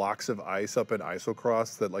trapped in blocks of ice up in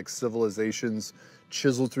Isocross that like civilizations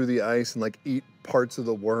chisel through the ice and like eat parts of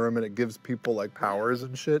the worm and it gives people like powers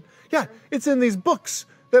and shit? Yeah, it's in these books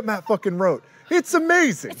that Matt fucking wrote. It's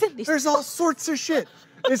amazing. There's all sorts of shit.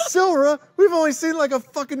 It's Silra, we've only seen like a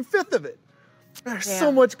fucking fifth of it. There's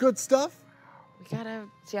so much good stuff. We gotta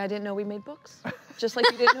see. I didn't know we made books. Just like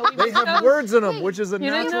you didn't know we made They have words in them, which is a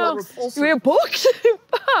natural repulsion. We have books.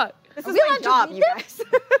 Fuck. This is my job, you guys.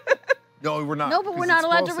 No, we're not. No, but we're not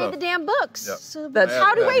allowed to read the damn books. Yep. So That's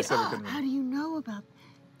how do we? How do you know about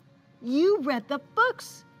that? You read the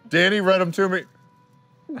books. Danny read them to me.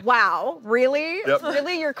 Wow, really? Yep.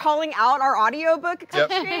 Really? You're calling out our audiobook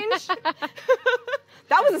exchange?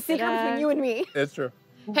 That was a secret between you and me. It's true.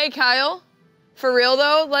 Hey, Kyle. For real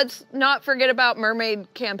though, let's not forget about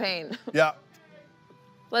Mermaid Campaign. Yeah.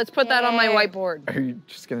 Let's put that on my whiteboard. Are you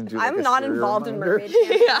just gonna do? Like I'm a not serial involved in monitor? mermaid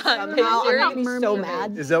campaigns Yeah, somehow. I'm gonna be so mermaid.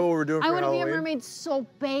 mad. Is that what we're doing for I want to be a Halloween? mermaid so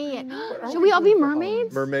bad. Should we all be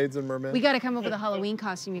mermaids? Mermaids and mermen? We got to come up with a Halloween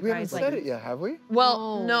costume, you We haven't guys. said it yet, have we?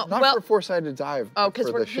 Well, no. Not well, for Four-Sided Dive. Oh, but 'cause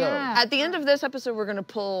for we're- the show. Yeah. at the end of this episode, we're gonna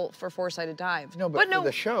pull for Four-Sided Dive. No, but for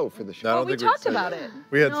the show, for the show. No, I don't we think talked said about that. it.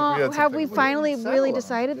 We had, No, we had have we something. finally settle really on it,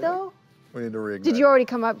 decided though? We need to reignite. Did you already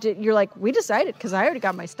come up? You're like, we decided because I already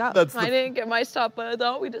got my stuff. That's I the... didn't get my stuff, but I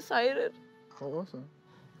thought we decided. What was it?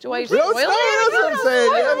 Do I We spoil don't it? spoil it, that's what I'm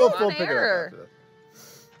saying. Yeah, we'll On pick it air. up after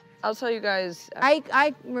this. I'll tell you guys.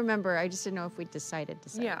 I remember. I just didn't know if we decided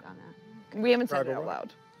Yeah. on that. We haven't said it Fraggle out Rock.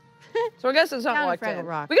 loud. So I guess it's not Down at locked Fraggle in.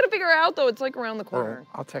 Rock. We gotta figure it out though. It's like around the corner.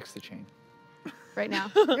 I'll text the chain. Right now.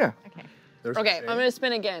 Yeah. Okay. There's Okay, a I'm gonna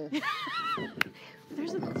spin again.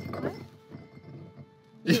 There's a what?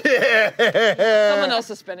 Yeah! Someone else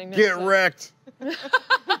is spinning. next Get time. wrecked.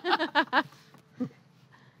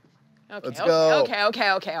 Okay, Let's okay, go.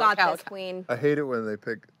 Okay. Got this, queen. I hate it when they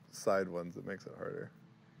pick side ones. It makes it harder.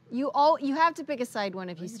 You have to pick a side one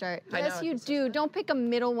if you start. I Yes, know, you it's do. Don't pick a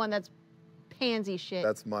middle one that's pansy shit.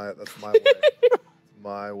 That's my way. It's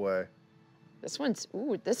my way. This one's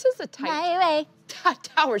this is a tight. My way.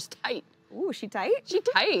 Tower's tight. Ooh, she tight? She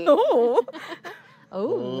tight. Ooh.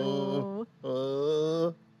 Oh.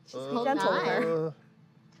 She's Be gentle with her.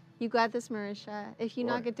 You got this, Marisha. If you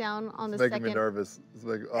knock it down on the It's making me second. nervous. It's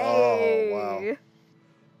like, Hey. oh, wow.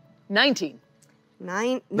 19.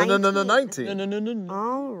 19. No, 19. No.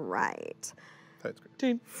 All right. Tight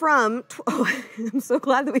screen. From, I'm so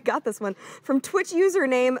glad that we got this one. From Twitch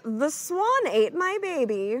username, The Swan Ate My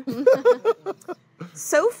Baby.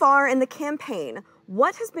 So far in the campaign,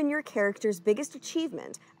 what has been your character's biggest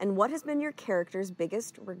achievement and what has been your character's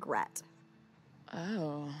biggest regret?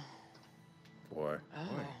 Oh. Boy.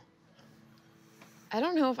 I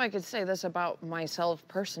don't know if I could say this about myself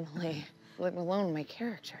personally, let alone my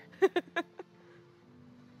character.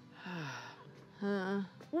 Well,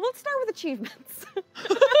 let's start with achievements.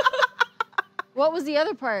 What was the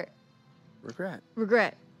other part? Regret.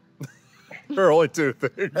 Regret. There are only two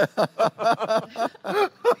things.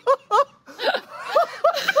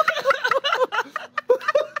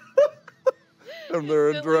 And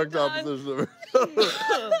they're in direct opposition of it.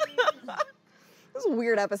 This is a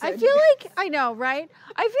weird episode. I feel like I know, right?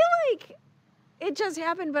 I feel like it just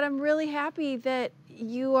happened, but I'm really happy that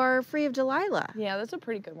you are free of Delilah. Yeah, that's a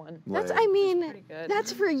pretty good one. That's, Lame. I mean, pretty good.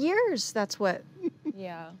 that's for years. That's what.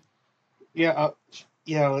 Yeah. Yeah,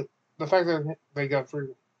 the fact that they got free,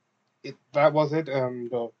 that was it.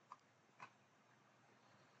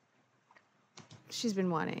 She's been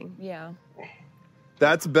wanting. Yeah.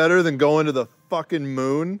 That's better than going to the fucking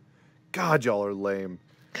moon? God, y'all are lame.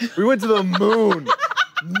 We went to the moon.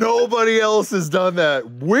 Nobody else has done that.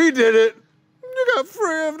 We did it. You got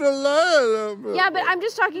free of Delilah. Yeah, but I'm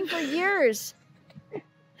just talking for years.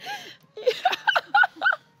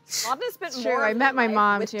 Lana spent Sure, more I of met her my life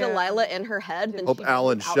mom, with too. Delilah in her head than Hope she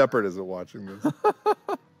Alan did without Shepard isn't watching this.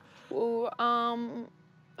 Ooh,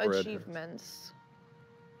 Red. achievements.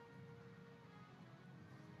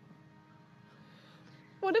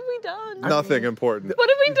 What have we done? Nothing important. What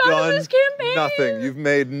have we done in this campaign? Nothing. You've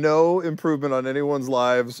made no improvement on anyone's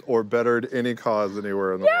lives or bettered any cause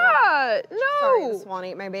anywhere in the world. Yeah, Sorry, no. the swan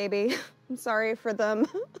ate my baby. I'm sorry for them.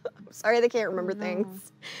 I'm sorry they can't remember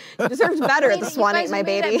things. You deserved better. The swan ate my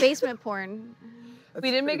Made baby. that basement porn.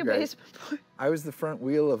 We didn't make a pretty great. basement point. I was the front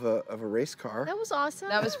wheel of a race car. That was awesome.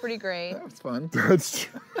 That was pretty great. That was fun. That's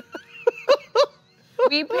true.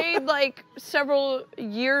 We paid like several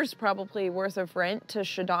years probably worth of rent to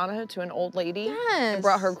Shadana, to an old lady. Yes. And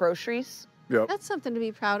brought her groceries. Yep. That's something to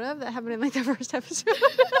be proud of. That happened in like the first episode.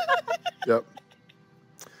 Yep.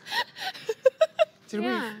 Did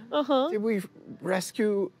Yeah. Uh-huh. we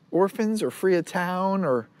rescue orphans or free a town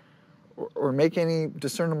or make any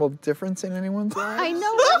discernible difference in anyone's lives? I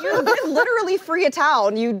know, you did literally free a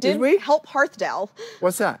town. You did we? help Hearthdale.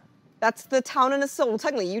 What's that? That's the town in a well,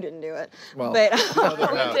 technically you didn't do it. Well, but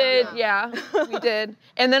We did, yeah, we did.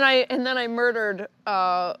 And then I murdered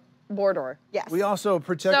Mordor. yes. We also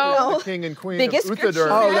protected So- the king and queen Biggest of Uthodurn.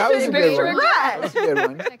 Oh, that was a Big good one. regret. That was a good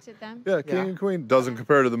one. Protected them. Yeah, king Yeah. and queen doesn't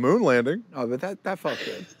compare to the moon landing. Oh, but that felt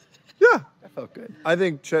good. Yeah. That felt good. I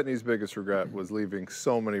think Chetney's biggest regret was leaving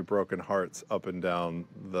so many broken hearts up and down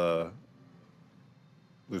the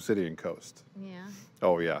Lucidian coast. Yeah.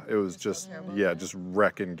 Oh yeah, it was just just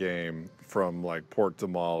wrecking game from like Port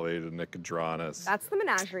Damali to Nicodranus. That's the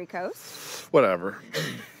Menagerie Coast. Whatever.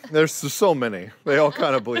 There's just so many. They all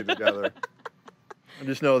kind of bleed together. I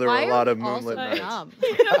just know there were Why a lot are of we all so moonlit nights. dumb?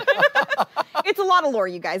 It's a lot of lore,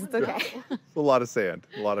 you guys. It's okay. A lot of sand,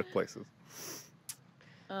 a lot of places.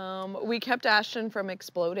 We kept Ashton from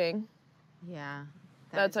exploding. Yeah.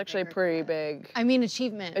 that That's was a actually big pretty regret. big I mean,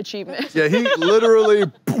 achievement. achievement. Yeah, he literally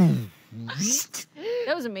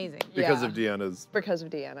That was amazing. because Yeah. of Deanna's. Because of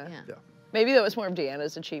Deanna. Yeah. Yeah. Maybe that was more of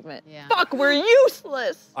Deanna's achievement. Yeah. Fuck, we're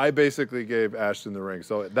useless. I basically gave Ashton the ring,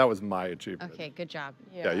 so that was my achievement. Okay, good job.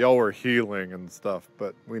 Yeah, y'all were healing and stuff,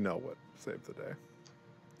 but we know what saved the day.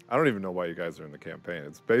 I don't even know why you guys are in the campaign.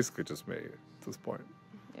 It's basically just me at this point.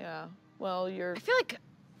 Yeah. Well, you're. I feel like,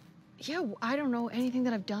 yeah, I don't know anything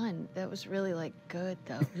that I've done that was really like good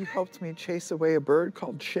though. You helped me chase away a bird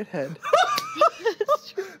called Shithead.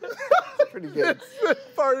 Pretty good.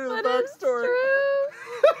 Part of the That is backstory. true.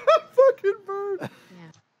 Fucking bird.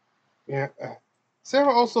 Yeah. Sarah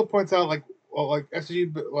also points out, like, well, like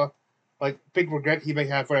FCG, like big regret he may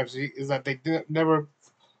have for FCG is that they never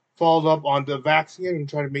followed up on the vaccine and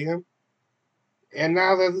tried to meet him. And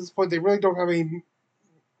now that at this point, they really don't have any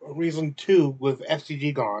reason to with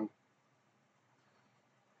FCG gone.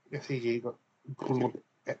 FCG gone.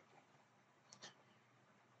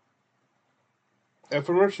 And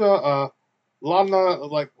for Marisha, Lana,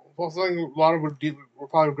 like, well, something Lana would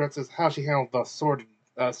probably regrets is how she handled the sword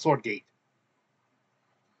gate.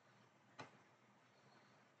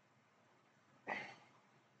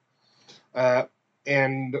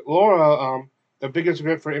 And Laura, the biggest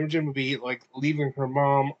regret for Imogen would be like leaving her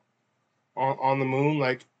mom on the moon,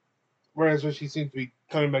 like, whereas she seems to be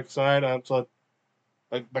coming back inside. So,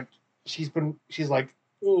 like, but she's been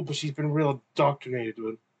real indoctrinated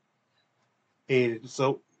with hated.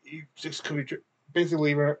 So you just could be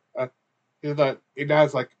basically leave her. Is that it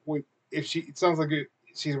has like if she? It sounds like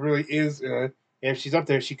she really is. And if she's up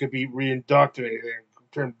there, she could be re-indoctrinated and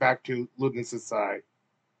turned back to Ludinus' side.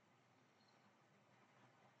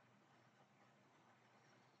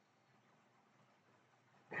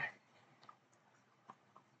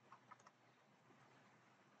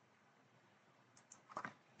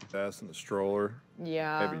 Ass in the stroller.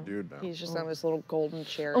 Yeah. Heavy dude now. He's just on this little golden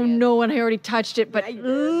chariot. Oh no, and I already touched it, but It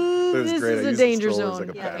was this great. is I a used the danger stroller as zone.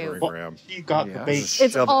 like a Yeah. battering Well, ram. she got Yeah. the bait. Just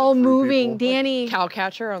It's shoved it all through moving, people. Danny. Cow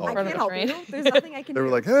catcher on the I front can't of a help train. you. There's nothing I can They do.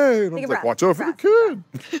 were like, hey, and I Take a was breath, like, watch out for the take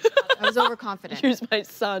a kid. I was overconfident. Use my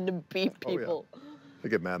son to beat Oh, yeah. people. They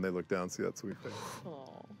get mad and they look down and see that sweet thing.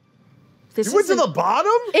 Oh. This You went to is the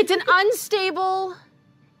bottom? It's an unstable.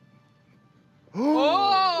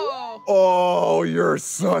 Oh! Oh, you're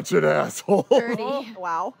such an asshole. Dirty.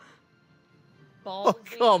 Wow. Oh,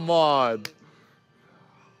 come on.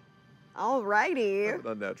 Alrighty. An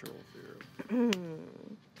unnatural fear.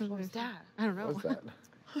 What was that? I don't know. What was that?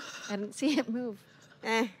 I didn't see it move.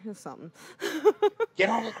 It's something. Get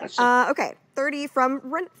on the question. Okay, 30 from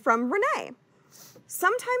Renee.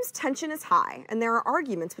 Sometimes tension is high and there are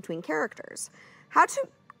arguments between characters. How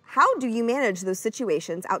do you manage those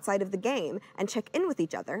situations outside of the game and check in with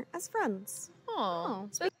each other as friends? Oh,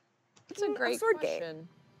 that's a Speaking of great Swordgate. question.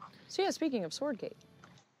 So yeah, speaking of Swordgate.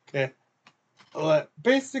 Okay.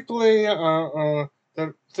 Basically, the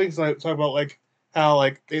things I talk about, like how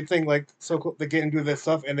like they think like they get into this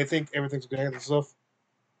stuff and they think everything's good and stuff,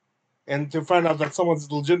 and to find out that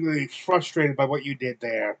someone's legitimately frustrated by what you did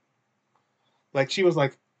there. Like she was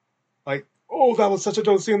like, oh, that was such a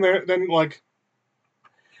dope scene there. Then like,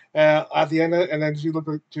 at the end, and then she looked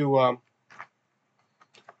to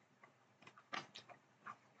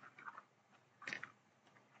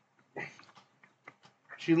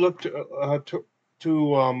she looked to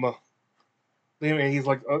Liam, and he's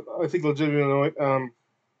like, I think legitimately,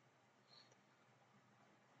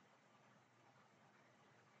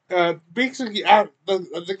 basically, I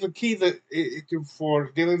think the key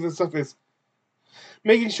for dealing with this stuff is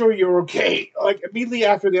making sure you're okay. Like immediately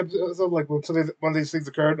after the episode, like when one of these things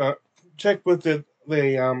occurred, check with the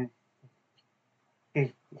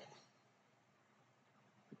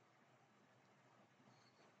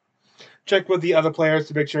check with the other players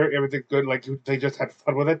to make sure everything's good. Like they just had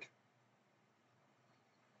fun with it.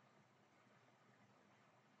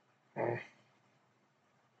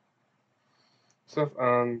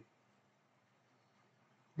 So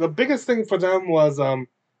the biggest thing for them was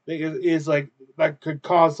is like that could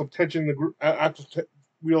cause some tension in the group after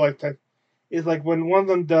real life tension. Is like when one of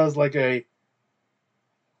them does like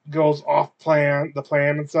goes off the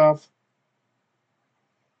plan and stuff.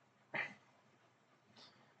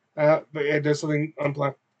 But there's something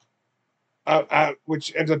unplanned,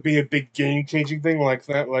 which ends up being a big game-changing thing like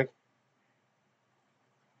that. Like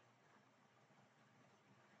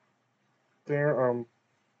there,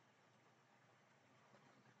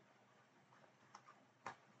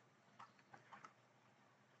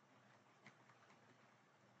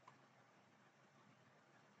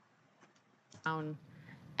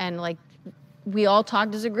 and like we all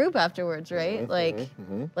talked as a group afterwards, right?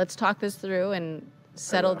 Let's talk this through and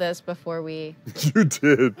settle this before we. You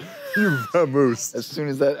did. You vamoosed. As soon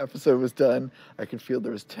as that episode was done, I could feel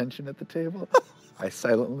there was tension at the table. I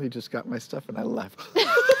silently just got my stuff and I left.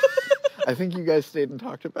 I think you guys stayed and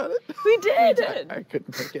talked about it. We did. I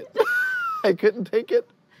couldn't take it. I couldn't take it.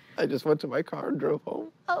 I just went to my car and drove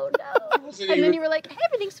home. Oh no! And then you were like, hey,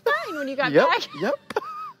 "Everything's fine" when you got back. Yep.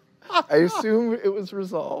 I assume it was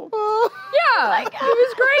resolved. Yeah, it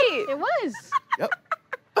was great. It was. Yep.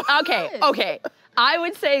 Okay. I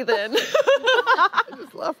would say then I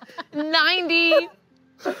just left.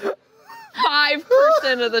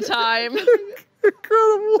 95% of the time,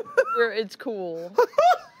 Incredible. where it's cool.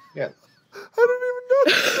 yeah. I don't even know.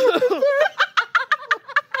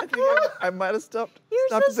 I think I might have stopped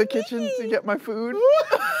at the kitchen to get my food,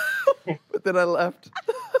 but then I left.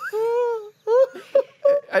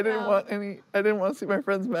 I didn't want to see my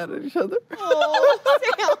friends mad at each other.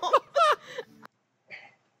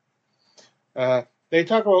 They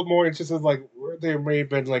talk about more instances like where there may have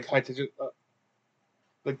been like high tension,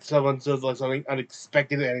 like someone does like something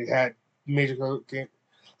unexpected and it had major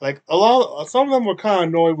like some of them were kind of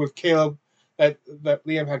annoyed with Caleb that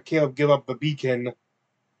Liam had Caleb give up the beacon,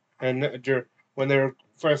 and when they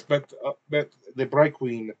first met the Bright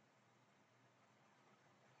Queen.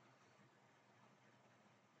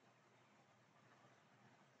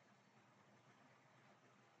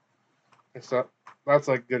 So that's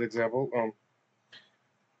like a good example.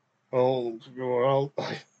 I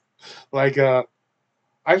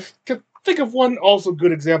could think of one also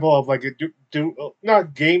good example of like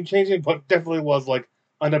not game changing, but definitely was like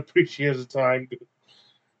unappreciated time.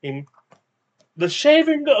 In the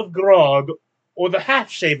shaving of Grog, or the half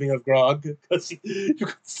shaving of Grog, because you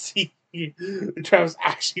could see Travis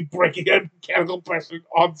actually breaking a mechanical pencil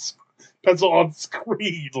on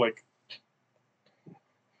screen, like.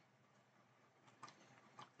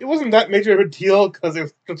 It wasn't that major of a deal because it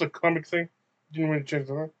was just a comic thing. Didn't really change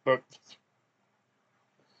that, but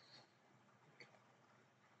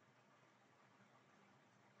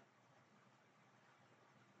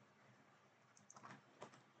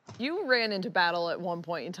You ran into battle at one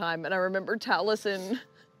point in time, and I remember Taliesin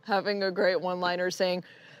having a great one-liner saying,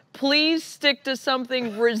 "Please stick to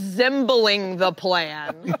something resembling the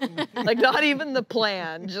plan." Like, not even the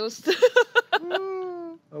plan, just...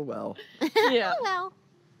 Oh well. Yeah. Oh well.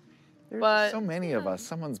 There's so many of us.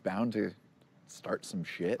 Someone's bound to start some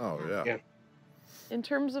shit. Oh yeah. In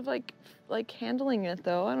terms of like handling it,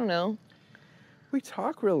 though, I don't know. We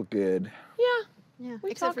talk real good. Yeah.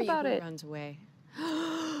 We Except talk for about you who it. runs away.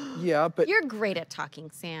 Yeah, but You're great at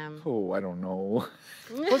talking, Sam. I don't know.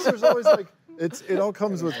 Plus, there's always like it all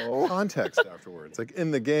comes with context afterwards. Like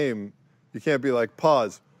in the game, you can't be like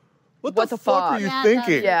pause. What the fuck are you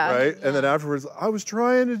thinking? Yeah. Right? And then afterwards, I was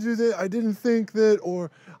trying to do that. I didn't think that,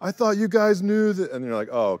 or I thought you guys knew that. And you're like,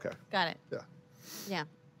 oh, okay. Got it. Yeah. Yeah.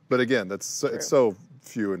 But again, it's so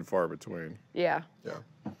few and far between. Yeah. Yeah.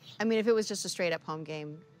 I mean, if it was just a straight up home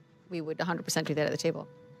game, we would 100% do that at the table,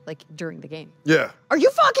 like during the game. Yeah. Are you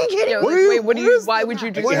fucking kidding me? Why would you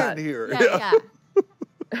do that? Here. Yeah.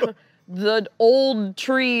 The old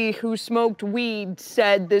tree who smoked weed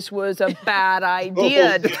said this was a bad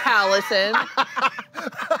idea, Taliesin.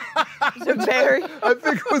 I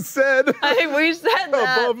think it was said. I think we said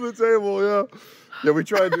that. Above the table, yeah. Yeah, we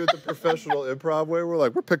try to do it the professional improv way. We're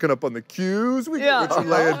like, we're picking up on the cues. We get what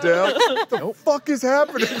you're laying down. What the fuck is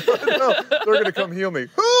happening right now? They're going to come heal me.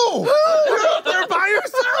 Who? You're out there by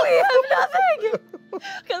yourself. We have nothing.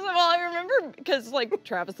 Because like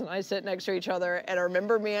Travis and I sit next to each other, and I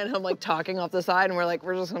remember me and him like talking off the side, and we're like,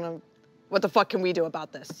 we're just gonna, what the fuck can we do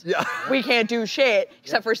about this? Yeah. We can't do shit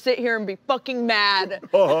except for sit here and be fucking mad.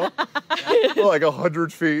 Like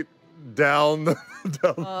 100 feet down the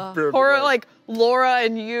pyramid. Or like Laura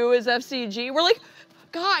and you as FCG. We're like,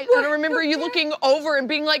 guys, and I remember you looking over and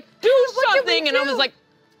being like, do something. And I was like,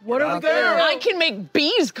 what are we there. I can make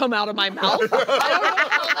bees come out of my mouth. I don't know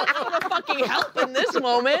how that's gonna fucking help in this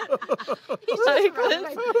moment.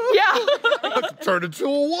 Yeah. Turn into a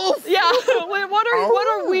wolf. Yeah. Wait, what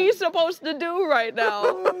are we supposed to do right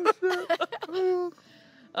now?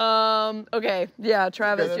 Okay. Yeah,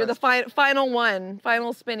 Travis, Okay, you're the final one.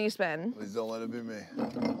 Final spinny spin. Please don't let it be me.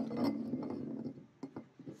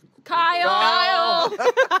 Kyle.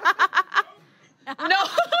 No.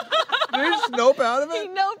 Did you just nope out of He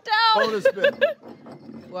it? noped out. Bonus spin.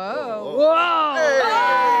 Whoa. Whoa. Hey.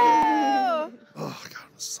 Oh. Oh, God,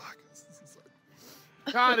 I'm sucking.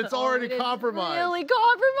 God, it's already compromised. Really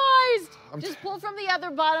compromised. Just pull from the other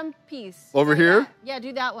bottom piece. Over here? Yeah,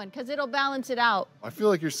 do that one, because it'll balance it out. I feel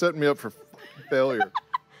like you're setting me up for failure.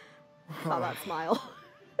 Saw that smile.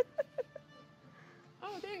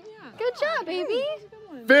 Oh, dang, yeah. Good job, baby.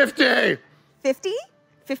 50! 50?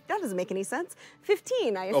 That doesn't make any sense.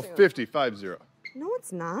 15, I assume. Oh, 50, 50. No,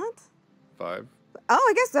 it's not. 5. Oh,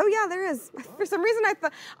 I guess so. Yeah, there is. For some reason, I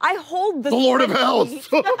thought I hold the Lord of Hell! I was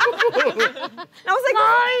like,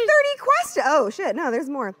 30 questions. Oh shit! No, there's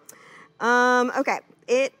more. Okay,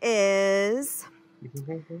 it is.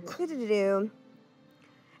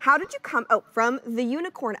 How did you come? Oh, from the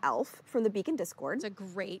Unicorn Elf from the Beacon Discord. It's a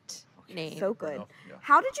great name. So good. enough, yeah.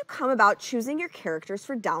 How did you come about choosing your characters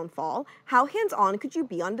for Downfall? How hands-on could you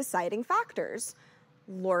be on deciding factors?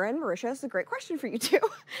 Laura and Marisha, this is a great question for you two.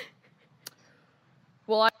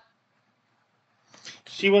 Well,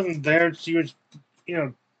 She wasn't there. She was,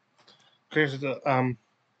 crazy.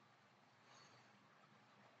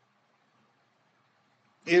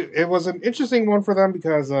 It was an interesting one for them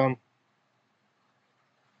because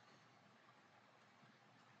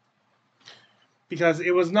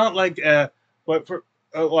it was not like what for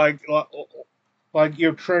like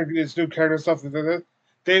you're trying this new character stuff.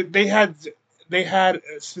 They had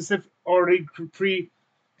specific already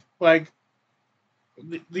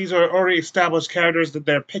these are already established characters that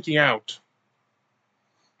they're picking out.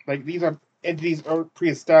 Like these are entities are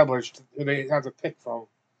pre-established that they have to pick from.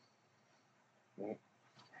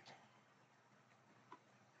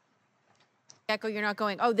 Echo, you're not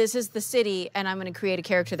going, oh, this is the city, and I'm going to create a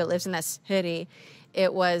character that lives in that city.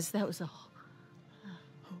 That was a...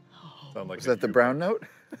 Sound like Is that the brown note?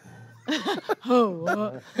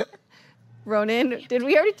 Ronan, did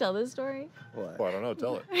we already tell this story? Oh, I don't know.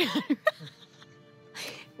 Tell it.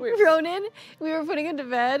 Ronan, we were putting him to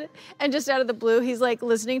bed, and just out of the blue, he's like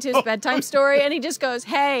listening to his bedtime story, and he just goes,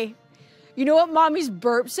 hey, you know what mommy's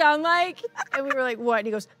burps sound like? And we were like, what? And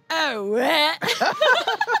he goes, oh,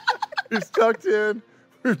 He's tucked in.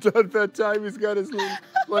 We've done bedtime. He's got his little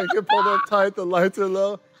blanket pulled up tight. The lights are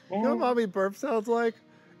low. You know what mommy burp sounds like?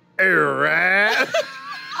 A rat.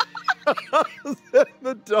 In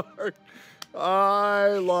the dark. I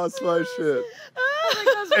lost my shit.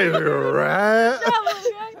 A rat. That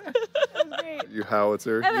was great. You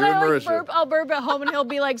howitzer. And You then and I like Marisha. I'll burp at home, and he'll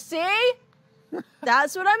be like, see?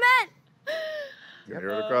 That's what I meant. You can hear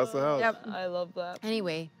it across the house. Yep. I love that.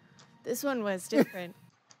 Anyway, this one was different.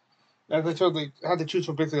 As I told, they had to choose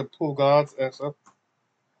from basically pool gods and stuff.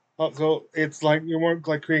 So it's like you weren't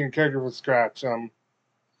like creating a character from scratch.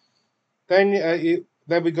 Then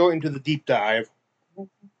we go into the deep dive.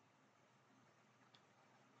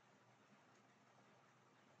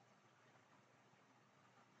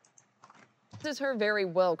 This is her very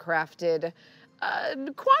well-crafted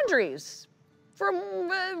quandaries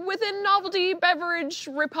from within novelty beverage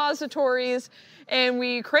repositories, and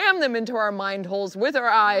we cram them into our mind holes with our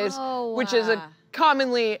eyes, which is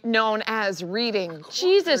commonly known as reading.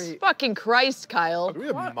 Jesus fucking Christ, Kyle. Do we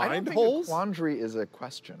have I don't mind think holes? a quandary is a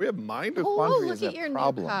question. We have mind A holes? quandary look is at a your new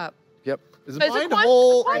problem. cup. Yep. Is Is a it mind quan-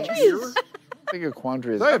 hole quandaries? here? I think a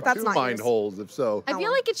quandary is I a have That's two not mind yours. holes, if so. I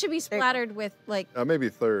feel like it should be splattered with like Maybe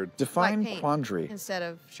third. Define paint. quandary. instead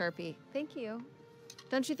of Sharpie. Thank you.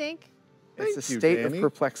 Don't you think? It's a Thank you, state Danny. of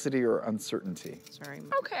perplexity or uncertainty. Sorry.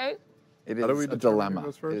 Okay. It How do is we a determine who dilemma.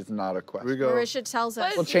 goes It first? is not a question. We go. Marisha tells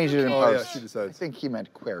us. We'll change it in Oh, yeah, post. she I decides. think he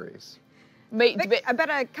meant queries. I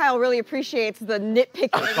bet Kyle really appreciates the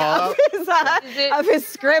nitpicking call of his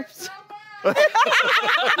script. It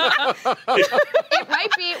might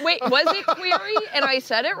be. Wait, was it query and I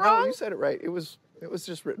said it No, wrong? you said it right. It was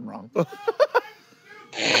just written wrong.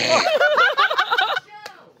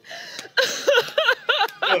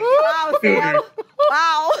 Wow, Sam.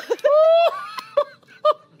 Wow.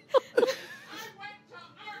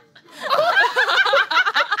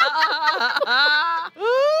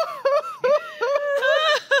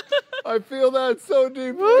 I feel that so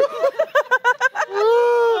deeply.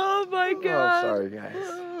 Oh my Oh, god. sorry, guys.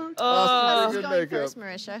 Awesome, Who's good going makeup. first,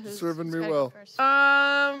 Marisha? Who's Serving me gotta go well. first?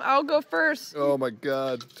 I'll go first. Oh my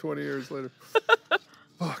God, 20 years later.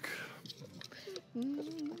 Fuck.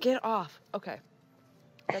 Get off. Okay.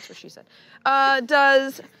 That's what she said.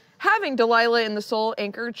 Does having Delilah in the soul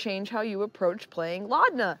anchor change how you approach playing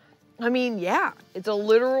Laudna? I mean, yeah. It's a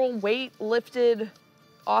literal weight lifted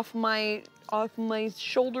off my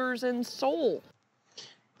shoulders and soul.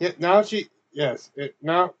 Yeah, now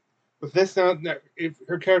now with this now, if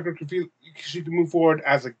her character could feel, she can move forward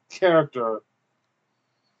as a character.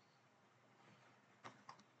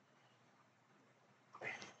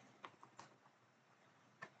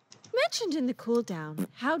 Mentioned in the cool down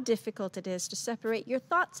how difficult it is to separate your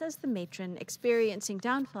thoughts as the matron experiencing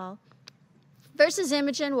downfall versus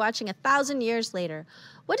Imogen watching 1,000 years later.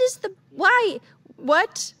 What is the why?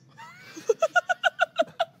 What?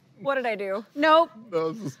 What did I do? Nope.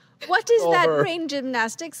 No, this is What is all that her. brain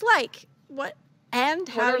gymnastics like? What? And What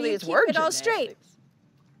how are do you these keep word it all straight? gymnastics?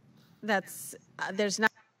 That's there's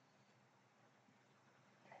not.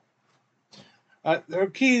 Her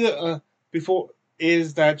key before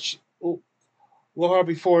is that Laura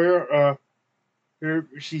before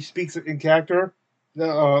she speaks in character.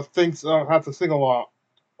 Thinks have to think a lot.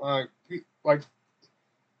 Like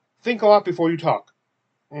think a lot before you talk.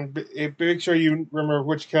 And make sure you remember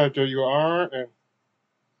which character you are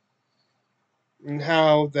and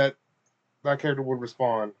how that character would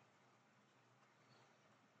respond.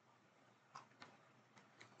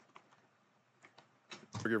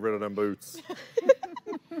 get rid of them boots.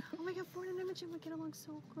 Oh my God, Ford and Imogen would get along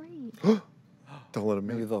so great. Don't let them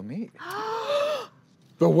Maybe meet. they'll meet.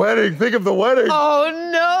 The wedding. Think of the wedding. Oh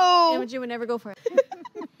no! Imogen would never go for it.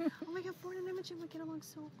 Oh my God, Ford and Imogen would get along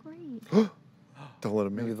so great. Don't let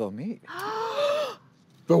them Maybe meet. they'll meet.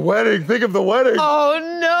 The wedding. Think of the wedding. Oh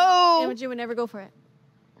no! Imogen would never go for it.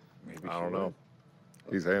 Maybe I she don't will. know.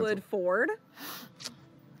 He's handsome. Would Ford?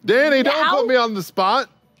 Danny, don't put me on the spot.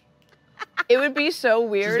 It would be so She's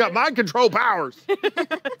weird got mind control powers.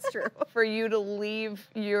 That's true. for you to leave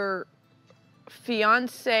your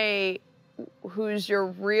fiance, who's your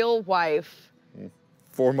real wife,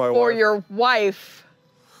 For my for wife. your wife.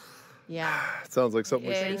 Yeah. Sounds like something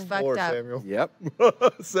we Yeah. should Pretty explore, fucked up. Samuel. Yep.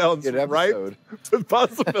 Sounds Good right episode. with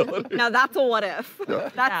possibility. Now that's a what if.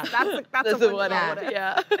 That's That's a a what if. if.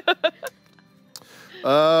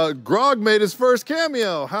 Yeah. Grog made his first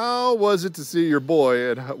cameo. How was it to see your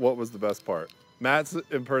boy, and what was the best part? Matt's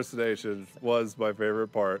impersonation was my favorite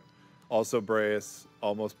part. Also, Breas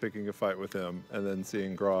almost picking a fight with him, and then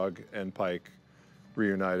seeing Grog and Pike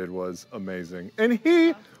reunited was amazing. And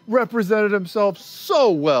he represented himself so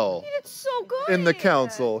well It's so good. in the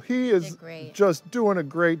council. He is Did great. just doing a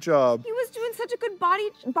great job, He was doing such a good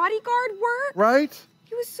bodyguard work. right?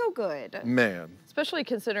 He was so good. Man, Especially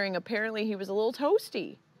considering apparently he was a little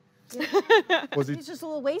toasty. was he He's just a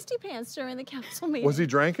little wasty pants during the council meeting. was he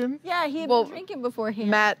drinking? Yeah, he had Well, been drinking beforehand.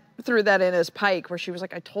 Matt threw that in as Pike, where she was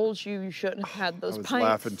like, "I told you you shouldn't have had I those was pints."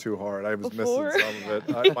 laughing too hard. I was before. missing some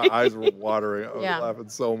of it. My eyes were watering. I was Yeah. laughing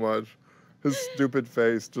so much. His stupid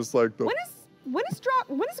face, just like the. When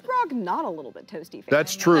is Grog not a little bit toasty face?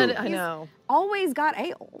 That's true. I know. Always got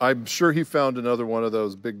ale. I'm sure he found another one of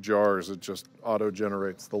those big jars that just auto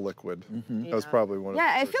generates the liquid. That was probably one of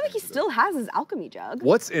Yeah, the I first feel like he things still has his alchemy jug. did.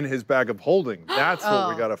 What's in his bag of holding? That's what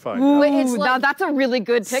we gotta find Ooh, out. Wait, it's like that's a really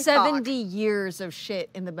good TikTok. 70 years of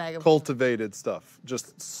shit in the bag of Cultivated stuff,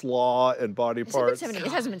 just slaw and body It's been parts. 70.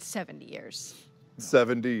 It hasn't been 70 years.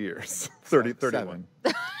 70 years. 31.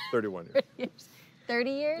 31 years.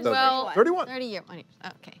 30 years? Well, 31. 30 years.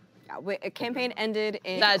 Okay. Yeah, a campaign ended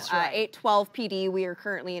in That's right. 812 PD. We are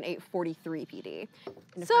currently in 843 PD.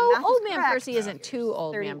 And if So my math is Old Man correct, Percy isn't too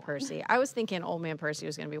Old Man 31. Percy. I was thinking Old Man Percy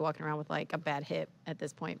was going to be walking around with like a bad hip at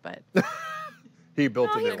this point, but He built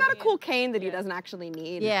No, a new he's got one. a cool cane that he doesn't actually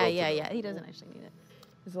need. yeah, built yeah, it yeah. up. He doesn't actually need it.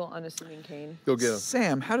 His little unassuming cane. Go get him.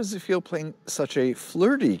 Sam, how does it feel playing such a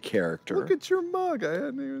flirty character? Look at your mug. I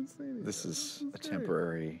hadn't even seen it. This is a great.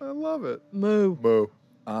 temporary. I love it. Moo. Moo.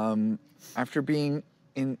 After being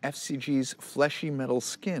in FCG's fleshy metal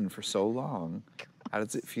skin for so long, how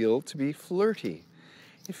does it feel to be flirty?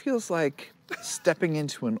 It feels like stepping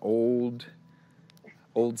into an old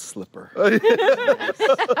slipper. An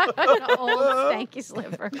old stanky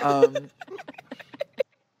slipper.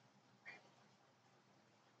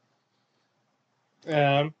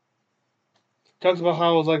 Talks about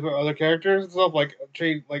how it was like with other characters and stuff, like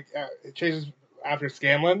it changes after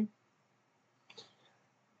Scanlan.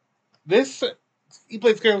 This he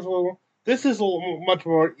played Scanlan for a little. This is much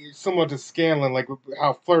more similar to Scanlan, like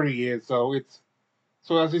how flirty he is. So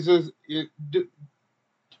So as he says,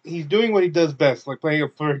 he's doing what he does best, like playing a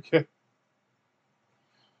furry kid.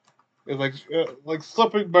 It's like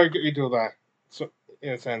slipping back into that, so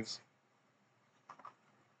in a sense.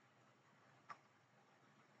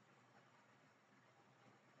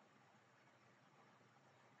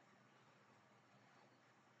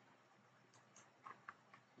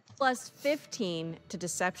 Plus 15 to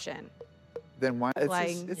deception. Then why? It's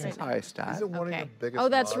Flying his right now. high stat. Isn't one of Okay. the biggest Oh,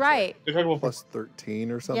 that's mods, right. They're talking Like about plus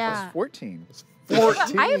 13 or something? Yeah. 14.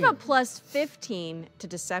 14. I have a plus 15 to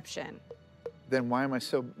deception. Then why am I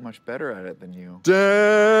so much better at it than you?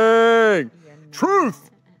 Dang!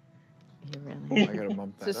 Truth! You Oh, really? I gotta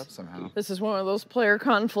bump that up somehow. This is one of those player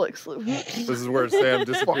conflicts. This is where Sam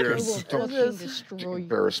disappears. Don't This- Destroy you.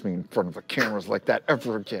 embarrass me in front of the cameras like that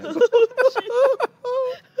ever again.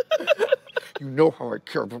 You know how I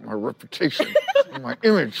care about my reputation and my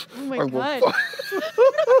image. Oh my I will God.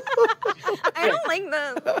 I don't like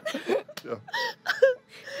them. Yeah,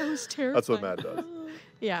 That was terrible. that's what Matt does.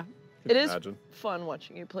 Yeah. It is Imagine. fun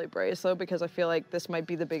watching you play Brayus though, because I feel like this might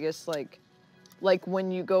be the biggest like when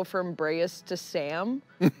you go from Brayus to Sam,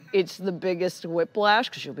 it's the biggest whiplash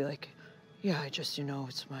because you'll be like, yeah, I just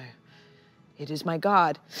it is my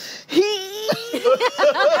god.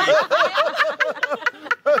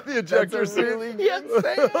 The ejector scene. really good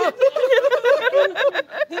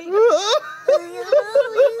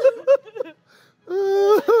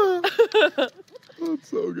That's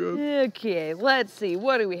so good. Okay, let's see.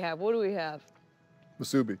 What do we have?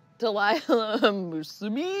 Masubi. Delilah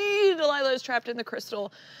Musubi. Delilah is trapped in the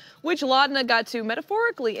crystal, which Laudna got to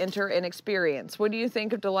metaphorically enter and experience. What do you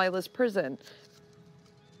think of Delilah's prison?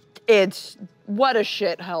 It's what a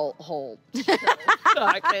shit hole.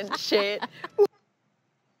 Fucking shit.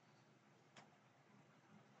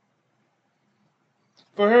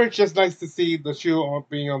 For her, it's just nice to see the shoe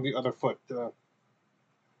being on the other foot.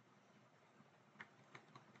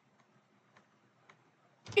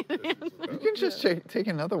 You can just take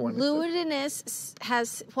another one. Lewdness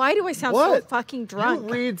has. Why do I sound so What? fucking You drunk?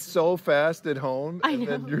 read so fast at home. I and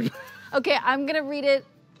then know. you're Okay, I'm gonna read it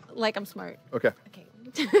like I'm smart. okay. Okay.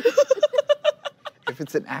 If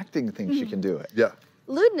it's an acting thing, she can do it. Yeah.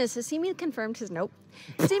 Lewdness has seemingly confirmed his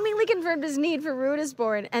need for Rude is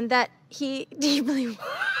born, and that he deeply.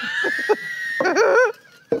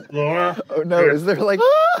 Laura, Oh no! Is there like?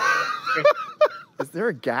 Is there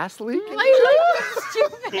a gas leak?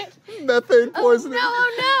 Stupid. Methane poisoning.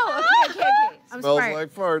 Oh no! Okay. I'm Smells smart.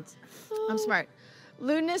 like farts. I'm smart.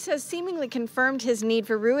 Lewdness has seemingly confirmed his need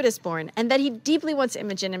for Ruidusborn, and that he deeply wants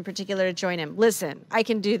Imogen in particular to join him. Listen, I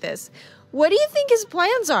can do this. What do you think his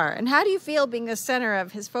plans are, and how do you feel being the center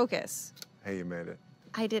of his focus? Hey, you made it.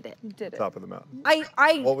 I did it. Did it. Top of the mountain.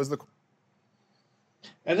 I What was the?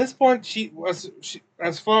 at this point,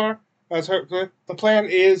 as far as the plan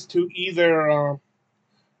is to either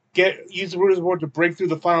use the Rooter's Board to break through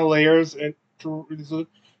the final layers and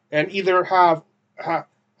either have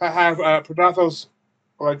Prodathos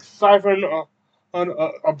like siphon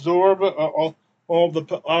absorb all the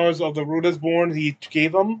powers of the Rooter's Born he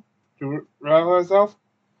gave him to realize himself,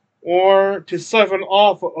 or to siphon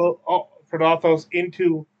off Prodathos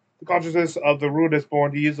into the consciousness of the Rooter's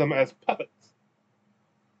Born to use them as puppets.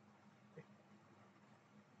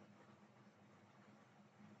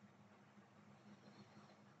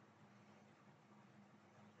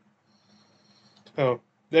 So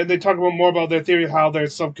then they talk about more about their theory of how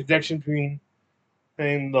there's some connection between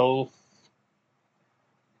the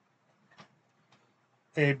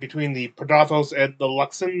Prodathos and the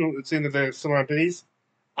Luxon. It seems that there's similarities.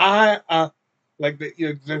 They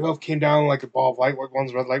both came down like a ball of light.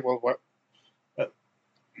 One's red light, one's what?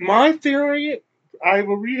 My theory, I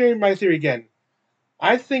will read my theory again.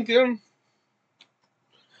 I think the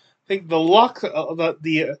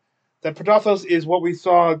Prodathos is what we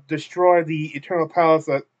saw destroy the Eternal Palace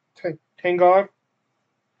at Tengar.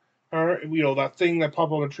 That thing that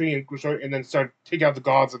popped on the tree and then started taking out the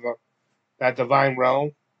gods in that divine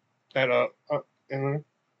realm. I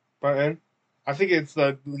think it's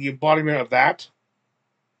the embodiment of that.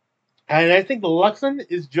 And I think the Luxon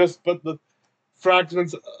is just but the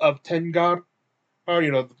fragments of Tengar.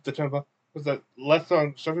 The temple. Was that left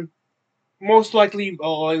on something? Most likely,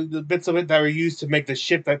 the bits of it that were used to make the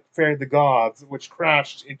ship that ferried the gods, which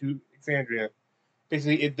crashed into Exandria.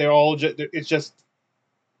 Basically, it's just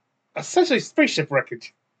essentially spaceship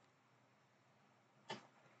wreckage.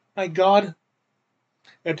 My God,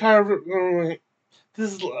 this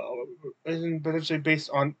is potentially based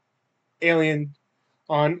on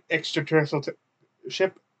extraterrestrial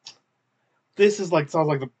ship. This is sounds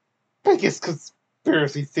like the biggest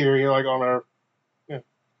conspiracy theory on Earth.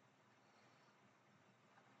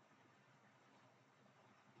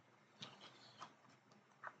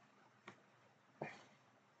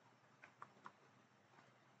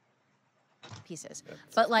 pieces.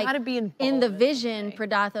 But like gotta be in involved the in some vision, way.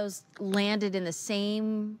 Predathos landed in the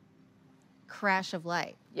same crash of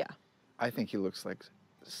light. Yeah. I think he looks like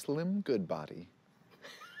Slim Goodbody.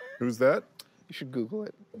 Who's that? You should Google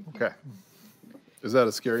it. Okay. Is that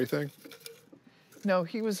a scary thing? No,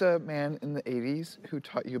 he was a man in the 80s who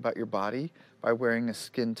taught you about your body by wearing a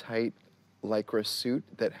skin-tight Lycra suit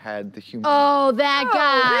that had the human... Oh, that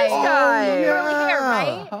guy. this guy. Curly hair,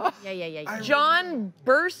 right? Yeah. John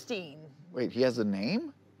Burstein. Wait, he has a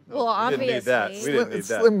name? Well, We didn't need that. obviously. We didn't need It's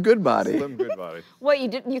that. Slim Goodbody. Slim Goodbody. What,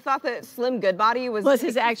 you thought that Slim Goodbody Was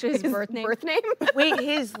his actually his birth name? Birth name? Wait,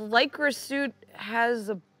 his Lycra suit has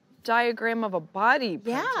a diagram of a body.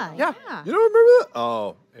 Yeah. Yeah. You don't remember that?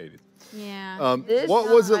 Oh, 80s. Yeah. This What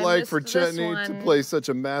was it one, like this- for this Chetney to one. play such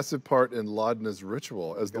a massive part in Laudna's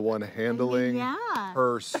ritual as the one handling yeah.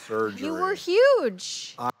 her surgery? You were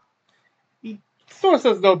huge. He sort of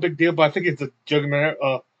says no big deal, but I think it's a juggernaut.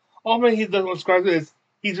 All he describes it is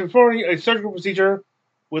he's performing a surgical procedure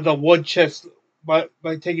with a wood chest by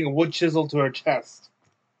taking a wood chisel to her chest.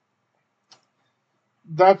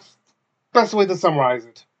 That's the best way to summarize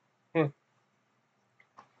it.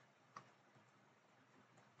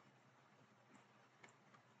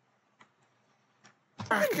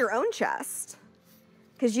 Like your own chest.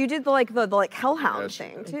 Because you did the hellhound Yeah, she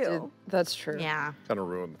thing did. too. That's true. Yeah. Kind of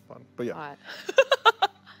ruined the fun. But yeah.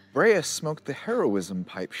 Brea smoked the heroism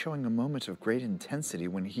pipe, showing a moment of great intensity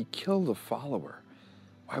when he killed a follower.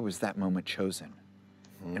 Why was that moment chosen?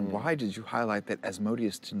 And why did you highlight that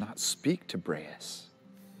Asmodeus did not speak to Breas?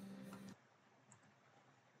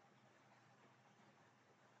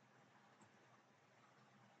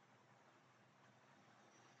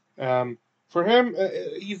 For him,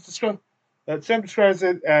 he's described. Sam describes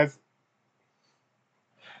it as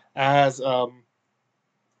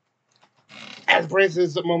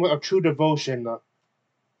Brace's moment of true devotion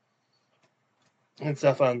and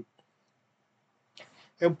stuff. And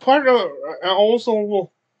part of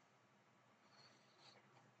also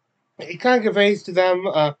it kind of conveys to them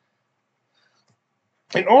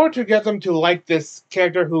in order to get them to like this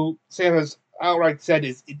character who Sam has outright said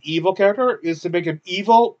is an evil character, is to make him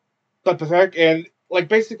evil but pathetic, and like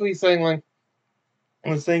basically saying like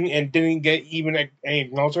this thing and didn't get even any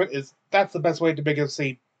acknowledgement is that's the best way to make him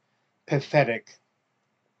seem pathetic.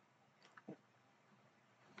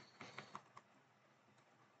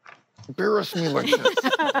 Embarrass me like this,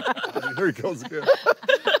 Here he goes again.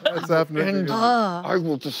 That's happening. and again. I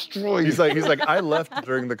will destroy you. He's like, I left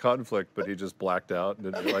during the conflict, but he just blacked out and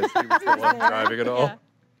didn't realize he was the one driving it all.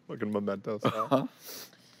 Fucking memento style.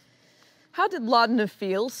 How did Laudna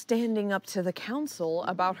feel standing up to the council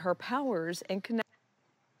about her powers and connect?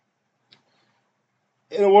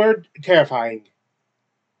 In a word, terrifying.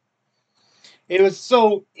 It was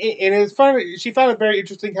so, and it was fun. She found it very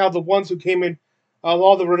interesting how the ones who came in,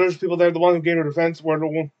 all the religious people there, the ones who gave her defense were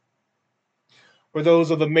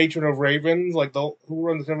those of the matron of ravens, like the who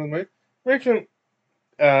run the temple.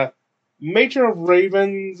 Matron of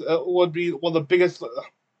ravens would be one of the biggest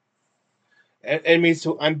enemies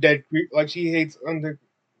to undead. Like she hates undead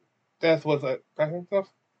death with that kind of stuff.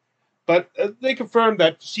 But they confirmed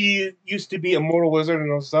that she used to be a mortal wizard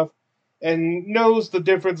and all stuff, and knows the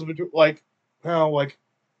difference between like how like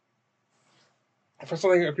for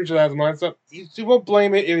something a creature that has a mind stuff. She won't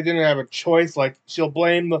blame it if it didn't have a choice. Like she'll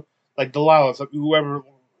blame the Delilah, so whoever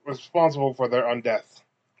was responsible for their undeath.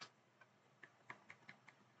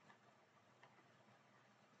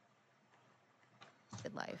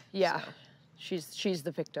 Good life. Yeah, so. she's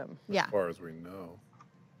the victim. Yeah. As far as we know.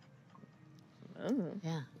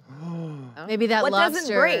 Yeah. Maybe that What lobster.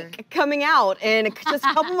 doesn't break? Coming out in just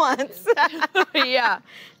a couple months. Yeah.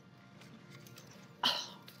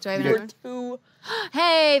 Do I have You're another too. one?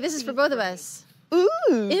 Hey, this is for both of us. Ooh.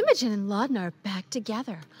 Imogen and Laudna are back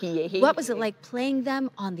together. What was it like playing them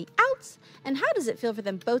on the outs? And how does it feel for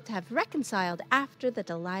them both to have reconciled after the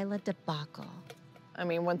Delilah debacle? I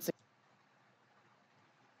mean, once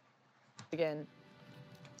again.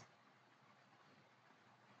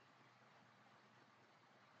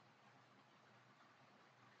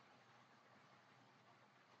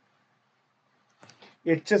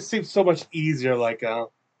 It just seems so much easier, like for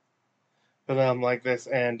them like this,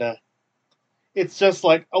 and it's just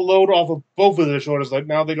like a load off of both of their shoulders. Like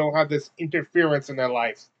now they don't have this interference in their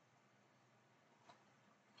lives.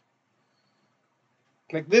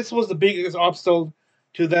 Like this was the biggest obstacle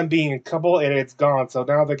to them being a couple, and it's gone. So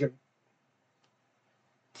now they can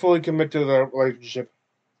fully commit to their relationship.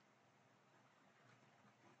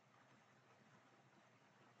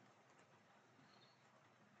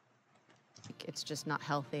 It's just not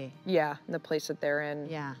healthy. Yeah, the place that they're in.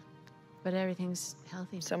 Yeah. but everything's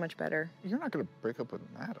healthy. So much better. You're not going to break up with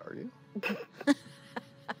Matt, are you? I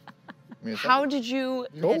mean, How did you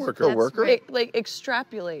Coworker? like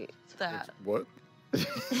extrapolate that? What?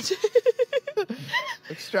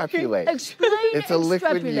 Extrapolate. Explain, It's a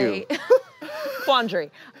liquid you.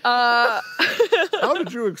 Quandary. How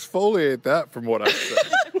did you exfoliate that from what I said?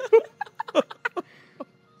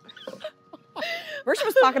 First, she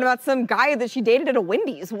was talking about some guy that she dated at a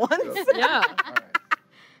Wendy's once. Yeah. All right.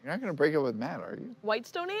 You're not going to break up with Matt, are you?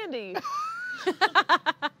 Whitestone Andy.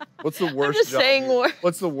 What's the worst just job? saying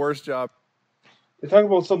What's the worst job? They talk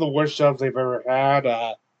about some of the worst jobs they've ever had.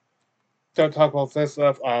 Don't talk about this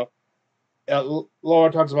stuff.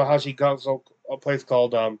 Laura talks about how she got to a place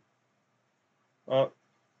called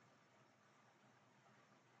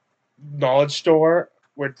Knowledge Store,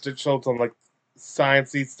 where it showed some like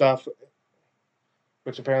sciencey stuff,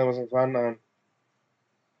 which apparently wasn't fun.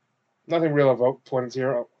 Nothing real about points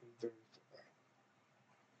here.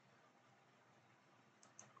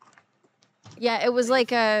 Yeah, it was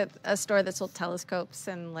like a store that sold telescopes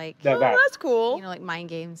and like, Oh, that's cool. you know, like mind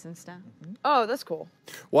games and stuff. Oh, that's cool.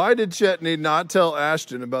 Why did Chetney not tell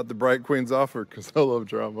Ashton about the Bright Queen's offer? Because I love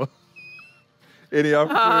drama. Any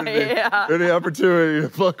opportunity, any opportunity to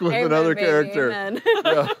fuck with Amen, another baby, character. amen.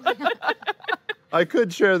 Yeah. I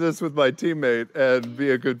could share this with my teammate and be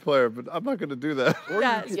a good player, but I'm not going to do that.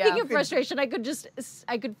 Yeah, speaking of frustration, I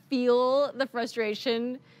could feel the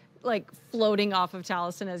frustration like floating off of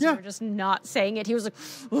Taliesin as you were just not saying it. He was like,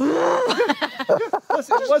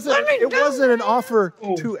 It wasn't an offer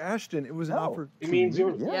to Ashton. It was an offer It to means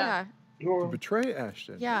me. yeah. To betray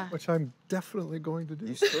Ashton. Yeah. Which I'm definitely going to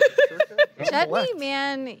do. Chetney,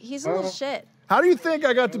 man, he's a little shit. How do you think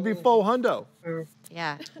I got to be faux hundo?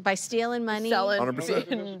 Yeah, by stealing money. Selling.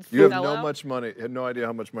 100%. You have Sell no out. much money. You have no idea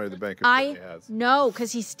how much money the bank I has. know,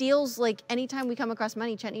 because he steals, like, anytime we come across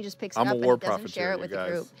money, Chetney just picks it I'm up a and war he doesn't profiteer, share it you with the guys.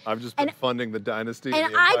 group. I've just been And- funding the dynasty.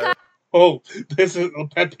 And the I empire. got Oh, this is a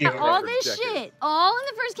pet peeve. all this decades. shit, all in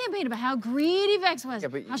the first campaign about how greedy Vex was, Yeah,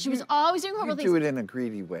 but how she was always doing horrible You do things. it in a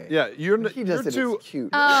greedy way. Yeah, you're He does it, too it's cute.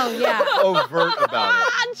 Oh, yeah. overt about it.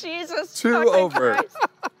 Ah, Jesus. Too fucking overt. Christ.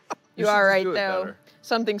 You should are just right, do it though. better.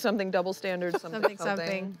 Something, double standard,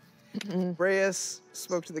 something. Reyes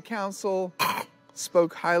spoke to the council,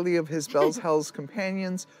 spoke highly of his Bell's Hell's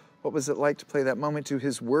companions. What was it like to play that moment? Do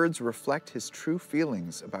his words reflect his true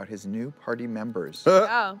feelings about his new party members?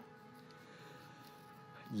 Yeah.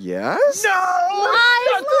 Yes? No!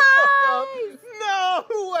 Lies, lies! No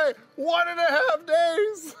way! 1.5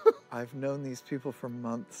 days! I've known these people for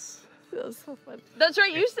months. That's so funny. That's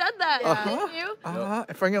right, you said that, didn't you?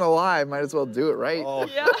 If I'm gonna lie, I might as well do it right. Oh,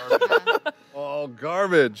 Yeah. garbage. Oh,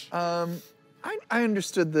 garbage. I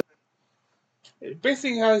understood the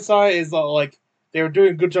Basically, how I saw it is like they were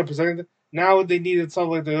doing a good job presenting it. Now they needed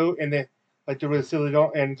something to do, and they really silly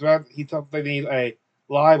don't. And he thought they need a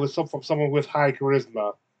lie with from someone with high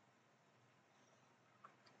charisma.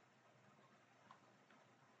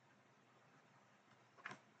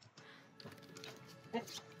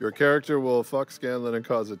 Your character will fuck Scanlan and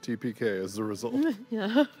cause a TPK as the result.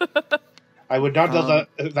 Yeah. I would not do that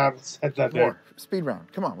if that said that there. more speed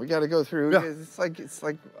round. Come on, we got to go through. Yeah. It's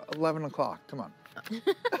like 11 o'clock. Come on.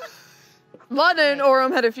 Laudna and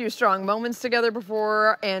Orym had a few strong moments together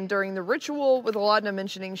before and during the ritual, with Laudna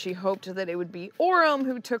mentioning she hoped that it would be Orym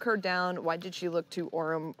who took her down. Why did she look to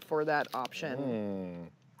Orym for that option?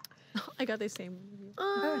 I got the same.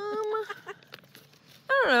 I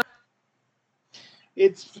don't know.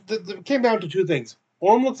 It came down to two things.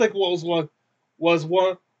 Orm looks like was one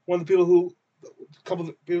of the people who, a couple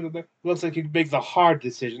of people that looks like he could make the hard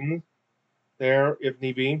decision there if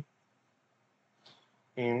need be.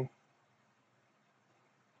 And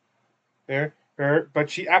but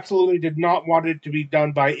she absolutely did not want it to be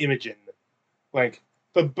done by Imogen, but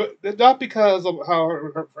not because of how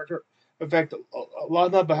her affect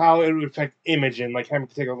Laudna, but how it would affect Imogen, like having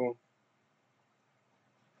to take a little.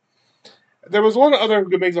 There was one other who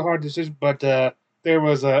could make the hard decision, but there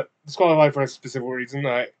was a disqualified for a specific reason,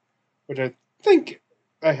 which I think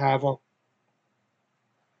I have.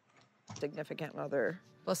 Significant other.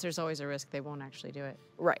 Plus, there's always a risk they won't actually do it.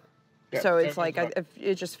 Right. Yeah. So it's like,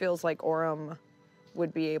 it just feels like Orym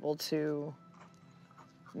would be able to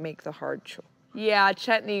make the hard choice. Yeah,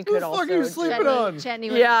 Chetney could Who the fuck also. are you sleeping on? Chetney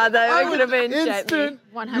was Yeah, that could have been Instant.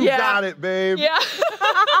 Chetney. 100. You Yeah. got it, babe. Yeah.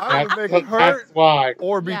 I would make it hurt That's why.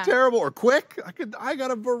 or be Yeah. terrible or quick. I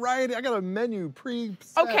got a variety. I got a menu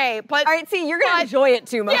pre-set. Okay, but All right, see, you're gonna enjoy it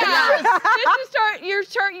too much. yeah, you're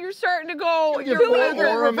starting to go. You're Give going to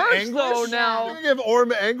Orem reverse though anguish? now. You give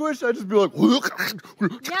Orem anguish, I'd just be like, Yeah,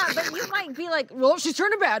 but you might be like, well, she's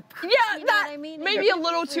turning bad. Yeah, You know that what I mean? maybe a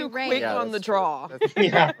little too Right. quick Yeah, on the that's true. draw. That's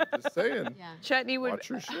Yeah. just saying. Yeah. Chetney would Watch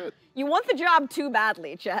your shit. You want the job too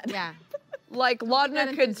badly, Chet. Yeah. like Laudna Not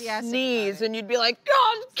could enthusiastic sneeze about it. and you'd be like,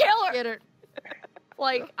 "God, kill her!" Get her.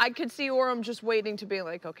 Like I could see Orem just waiting to be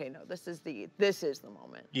like, "Okay, no, this is the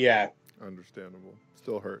moment." Yeah. Understandable.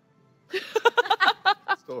 Still hurt.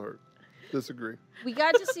 Still hurt. Disagree. We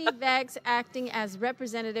got to see Vex acting as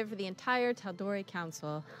representative for the entire Tal'Dorei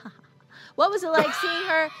Council. What was it like seeing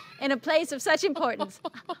her in a place of such importance?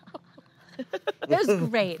 It was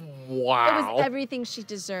great. Wow. It was everything she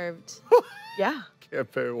deserved. Yeah.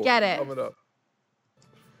 Campaign will Get it. coming up.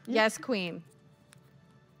 Yes, Queen.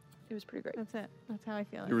 It was pretty great. That's it. That's how I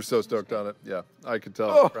feel. You were so stoked on it. Yeah, I could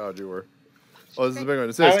tell how proud you were. Oh, this is a big one.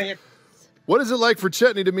 It says, I mean, what is it like for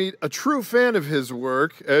Chetney to meet a true fan of his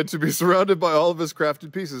work and to be surrounded by all of his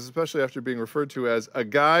crafted pieces, especially after being referred to as a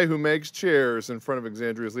guy who makes chairs in front of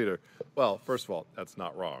Exandria's leader? Well, first of all, that's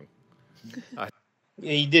not wrong. yeah,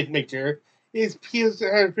 he did make sure. He was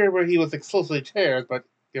had a period where he was exclusively chairs, but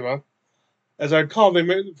you know, as I recall, they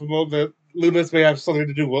may, from all the Lunas may have something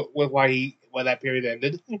to do with why that period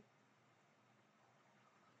ended.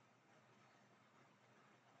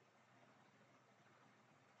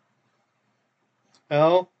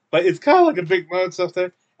 But it's kind of like a big moment stuff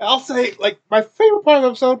there. And I'll say, like, my favorite part of the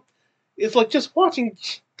episode is like just watching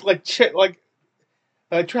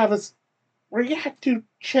Travis react to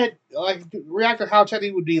Chet, like react to how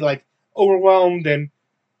Chetty would be like overwhelmed and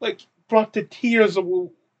like brought to tears of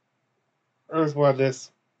Earth what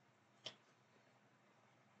this.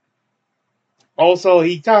 Also,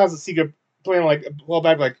 he kind of has a secret plan, like a while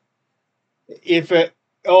back, like if it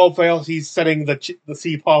all fails, he's setting the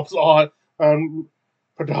sea pops on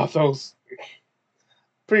Predathos.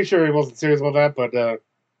 Pretty sure he wasn't serious about that, but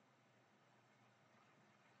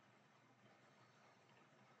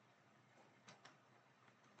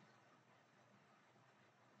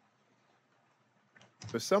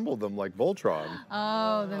Assembled them like Voltron.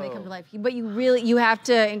 Oh, then they come to life. But you have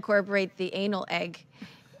to incorporate the anal egg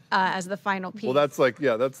as the final piece. Well, that's like,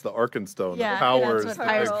 yeah, that's the Arkenstone. Yeah, that powers that's the what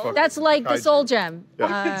big powers- fucking that's like the kaiju. soul gem.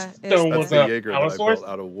 Yeah. is Stone the- That's was the a Jaeger power that I source?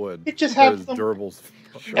 built out of wood. It just That has is some- durable.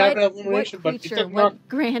 Yeah, What, that what elimination, but it creature, does what not-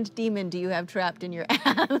 grand demon do you have trapped in your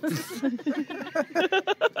ass?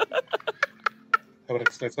 I would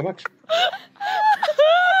explain so much.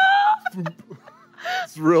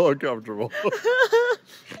 It's real uncomfortable.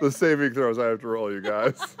 The saving throws I have to roll, you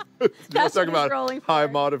guys. Let's That's talk what he's about rolling high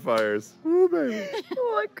for. modifiers. Ooh, baby.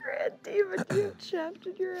 What grand demon you have trapped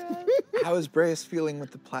in your ass? How is Breus feeling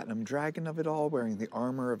with the platinum dragon of it all, wearing the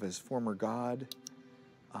armor of his former god?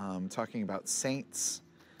 Talking about saints.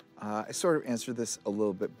 I sort of answered this a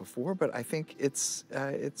little bit before, but I think it's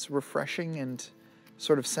refreshing and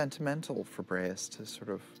sort of sentimental for Breus to sort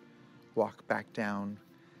of walk back down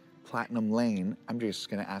Platinum Lane. I'm just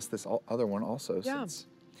going to ask this other one also, Yeah. since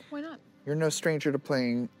Why not? you're no stranger to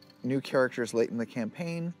playing new characters late in the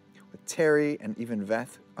campaign, with Terry and even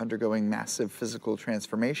Veth undergoing massive physical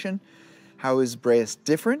transformation. How is Breus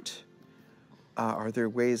different? Are there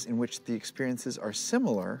ways in which the experiences are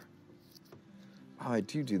similar? Oh, I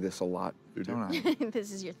do this a lot, don't I?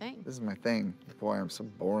 This is your thing. This is my thing. Boy, I'm so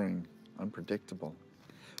boring, unpredictable.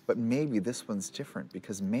 But maybe this one's different,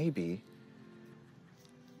 because maybe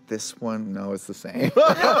this one, no, it's the same.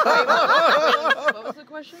 What was the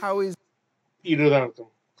question? How is You do that with them.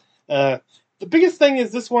 The biggest thing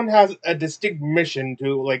is this one has a distinct mission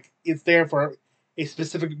to, like, it's there for a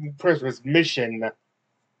specific purpose, mission,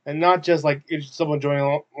 and not just like it's someone joining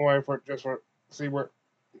along for just for see where.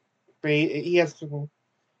 But he has to.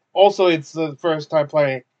 Also, it's the first time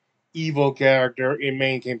playing evil character in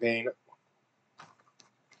main campaign.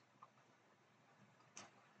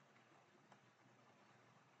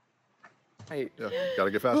 Hey, Yeah,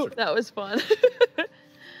 gotta get faster. That was fun.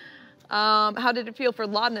 How did it feel for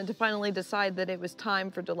Laudna to finally decide that it was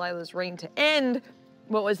time for Delilah's reign to end?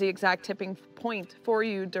 What was the exact tipping point for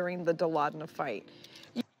you during the Laudna fight?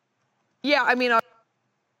 Yeah, I mean,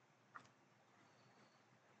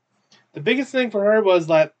 The biggest thing for her was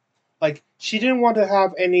that, like, she didn't want to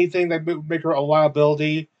have anything that would make her a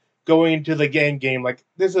liability going into the game. Like,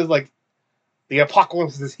 this is like, the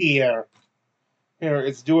apocalypse is here. Here,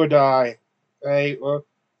 it's do or die. Right? Or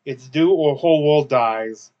it's do or whole world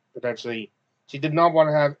dies, potentially. She did not want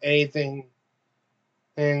to have anything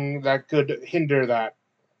that could hinder that.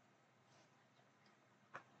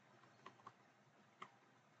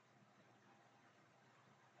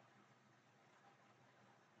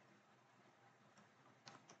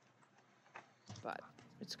 but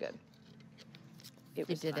it's good. It You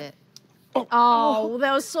was did fun. it. Oh,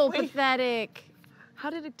 that was so Wait. pathetic. How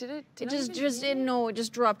did it? Did It I just even didn't know. It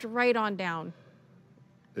just dropped right on down.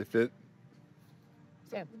 If it.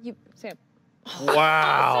 Sam. You- Sam.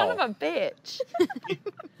 Wow. Son of a bitch.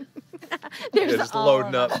 There's Yeah, just all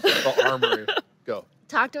loading of up them. the armory. Go.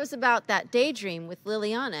 Talk to us about that daydream with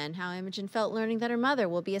Liliana and how Imogen felt learning that her mother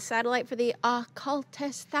will be a satellite for the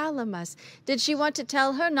occultist thalamus. Did she want to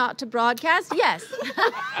tell her not to broadcast? Yes.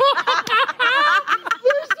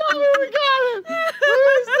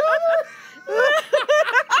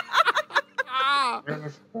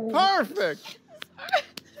 Perfect.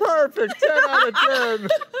 Perfect. 10 out of 10.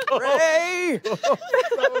 Ray! So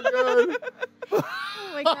good.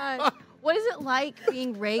 Oh my god. What is it like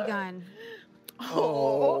being Ray Gun?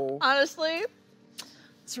 Oh. Honestly,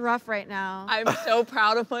 It's rough right now. I'm so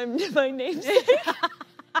proud of my namesake.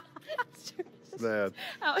 Man,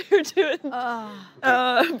 Out here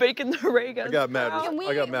doing baking the ray guns. I got mad. Wow. Can we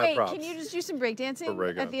I got mad wait? props. Can you just do some For breakdancing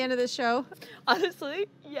Ray Gun. at the end of the show? Honestly,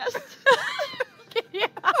 yes.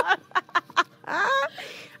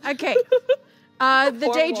 Okay. The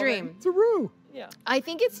Poor daydream. woman. It's a rue. Yeah. I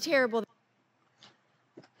think it's terrible.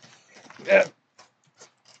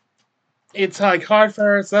 It's like hard for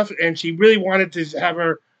her and stuff, and she really wanted to have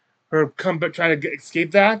her come back, try to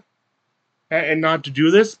escape that, and not to do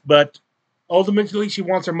this. But ultimately, she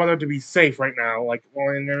wants her mother to be safe right now, like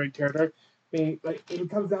while in their territory. I mean, like if it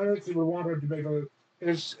comes down to it, she would want her to make her,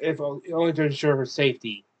 if only to ensure her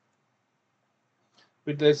safety.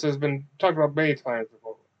 But this has been talked about many times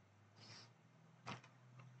before.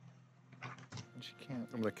 She can't.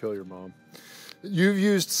 I'm gonna kill your mom. You've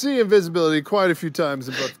used sea invisibility quite a few times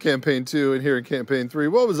in both campaign 2 and here in campaign 3.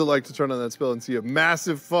 What was it like to turn on that spell and see a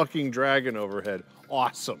massive fucking dragon overhead?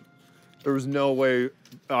 Awesome. There was no way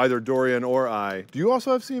either Dorian or I. Do you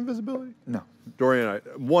also have sea invisibility? No. Dorian and I.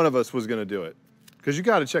 One of us was gonna do it because you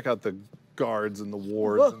got to check out the guards and the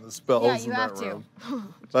wards and the spells Yeah, in you that have to.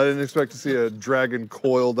 room. I didn't expect to see a dragon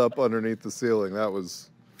coiled up underneath the ceiling. That was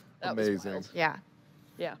That was amazing. wild. Yeah.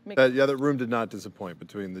 Yeah. That room did not disappoint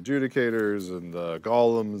between the Judicators and the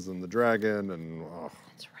Golems and the dragon and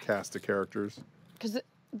cast of characters. Because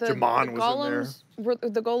the Jamon was in there.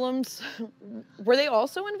 golems the golems were they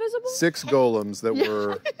also invisible? 6 golems that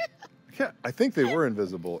were, yeah, I think they were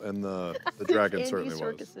invisible, and the dragon Andy certainly was.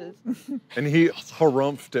 circuses. And he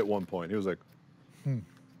harumphed at one point. He was like,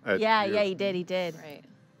 Yeah, he did. He did. Right.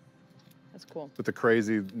 That's cool. With the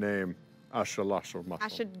crazy name, Ashalashamasha.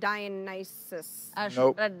 Ashadionysus.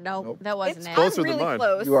 Nope. No, Nope. that wasn't It's it. Closer really than mine.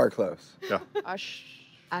 close. You are close. Yeah, Ush.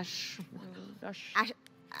 Ash. Ush.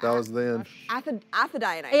 that was the end.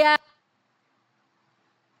 Athadionysus. Yeah.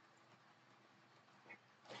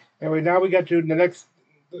 Anyway, now we got to the next,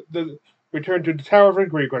 the return to the Tower of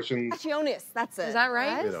Inquiry questions. Ashadionis, that's it. Is that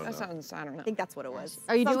right? We don't That know. sounds, I don't know. I think that's what it was.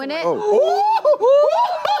 Are you Something doing it? like-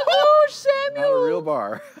 Oh, Samuel. not a real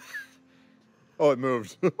bar. Oh, it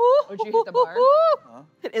moved. Would you hit the bar?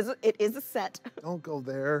 It is a set. Don't go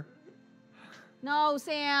there. No,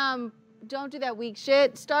 Sam. Don't do that weak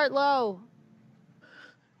shit. Start low.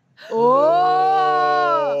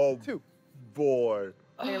 Oh. 2. Boy.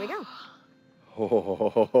 There we go.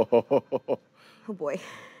 Oh, Oh boy.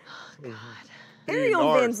 God.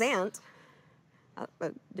 Ariel Van Zant.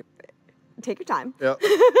 Take your time. Yep.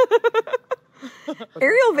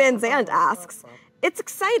 Ariel Van Zant asks, "It's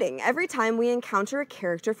exciting every time we encounter a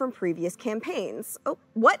character from previous campaigns. Oh,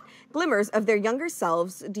 what glimmers of their younger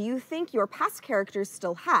selves do you think your past characters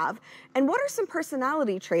still have? And what are some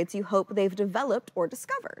personality traits you hope they've developed or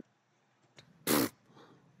discovered?"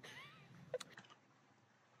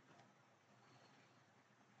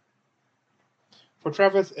 For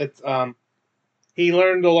Travis, it's he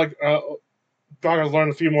learned to Dog has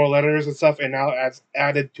learned a few more letters and stuff, and now adds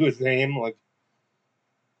added to his name like.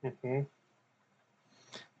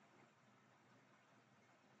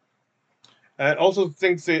 And also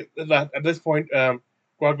thinks that at this point,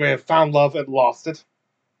 Grog may have found love and lost it.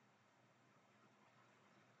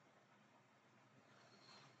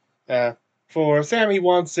 For Sam, he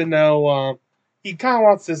wants to know. He kind of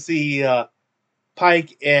wants to see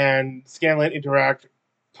Pike and Scanlan interact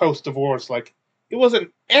post divorce. Like it was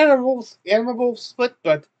an amicable split,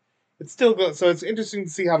 but it's still good. So it's interesting to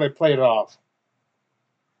see how they play it off.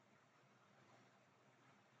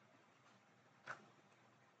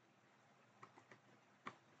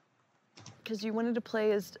 Because you wanted to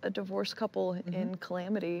play as a divorced couple in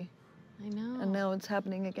Calamity, I know. and now it's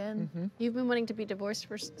happening again. You've been wanting to be divorced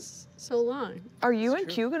for so long. Are you and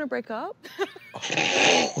Q gonna break up?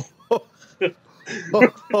 Oh,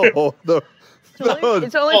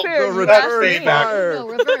 It's only fair. the You return asked me. fire. No,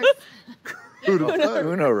 reverse.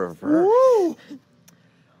 Uno reverse. Woo!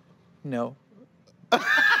 No.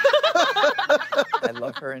 I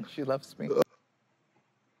love her and she loves me.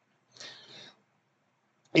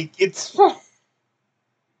 It's fun.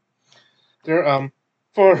 There,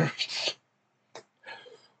 for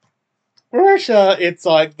Marisha, it's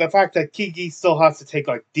like the fact that Kiki still has to take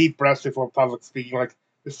like deep breaths before public speaking. Like,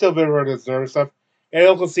 there's still a bit of her nervous stuff. And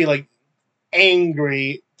you can see like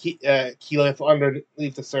angry Keyleth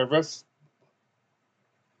underneath the surface.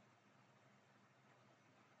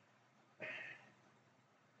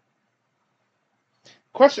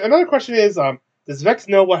 Another question is, does Vex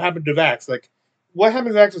know what happened to Vex? Like, what happened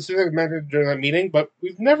to Vex was specifically mentioned during that meeting, but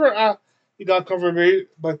we've never got confirmation.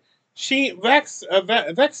 But Vex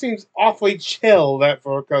seems awfully chill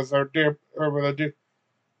because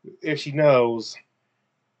if she knows,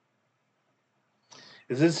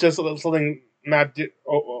 is this just something Matt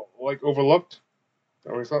like overlooked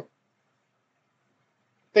or something?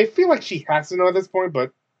 They feel like she has to know at this point,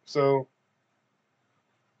 but so.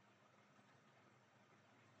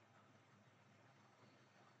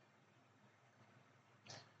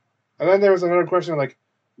 And then there was another question like,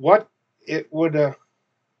 what it would,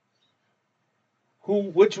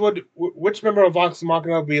 which member of Vox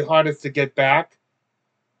Machina would be hardest to get back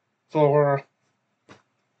for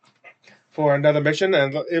another mission?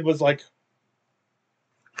 And it was like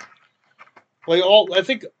I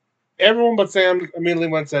think everyone but Sam immediately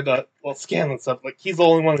went and said, well, Scanlan stuff. Like, he's the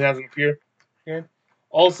only one who hasn't appeared here.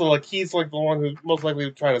 Also, like, he's like the one who's most likely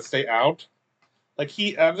to try to stay out. Like,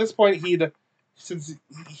 at this point, since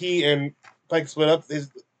he and Pike split up, his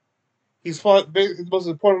most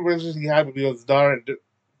important relationship he had would be with his daughter, and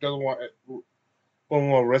won't want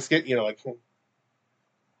to risk it. Like.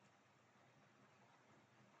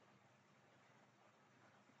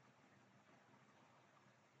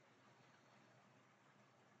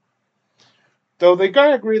 Though they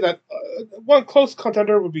gotta agree that one close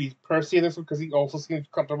contender would be Percy in this one because he also seems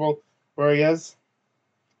comfortable where he is.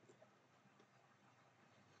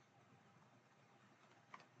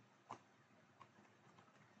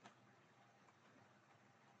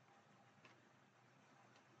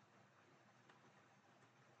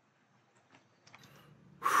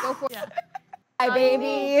 Go for it. Hi,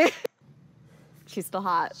 baby. She's still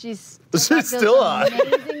hot. She's still hot.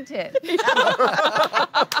 Amazing tits.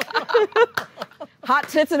 Hot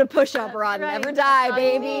tits and a push-up run. Right. Never die,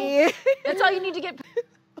 baby. That's all you need to get.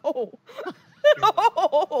 Oh.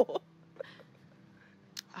 Oh.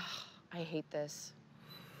 I hate this.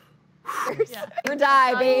 Never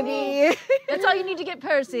die, baby. That's all you need to get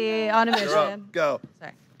Percy on a mission. Go.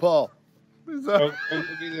 Sorry. Paul. Vex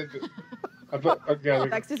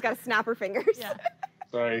just got to snap her fingers. Yeah.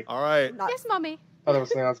 Sorry. All right. Yes, mommy. Oh, that was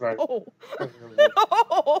something else. Sorry. Oh.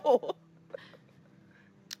 Oh.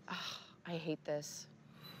 I hate this.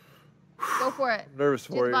 Go for it. Nervous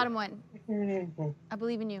Do for the you. bottom one. I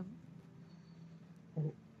believe in you.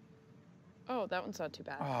 Oh, that one's not too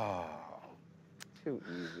bad. Oh, too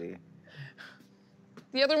easy.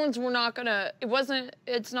 The other ones were not gonna.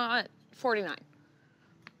 It's not 49.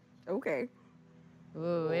 Okay.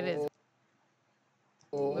 Ooh, it is.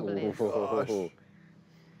 Oh, Wibbly. gosh.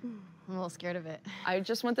 I'm a little scared of it. I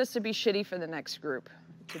just want this to be shitty for the next group,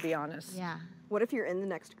 to be honest. Yeah. What if you're in the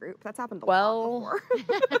next group? That's happened a Well- lot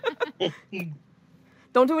before.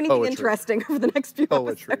 Don't do anything Poetry. interesting over the next few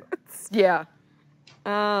Poetry. episodes. Yeah.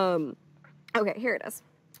 Okay, here it is.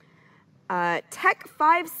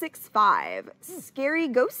 Tech565, Scary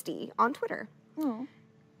Ghosty on Twitter.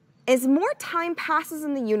 As more time passes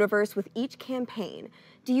in the universe with each campaign,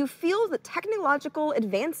 do you feel that technological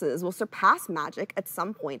advances will surpass magic at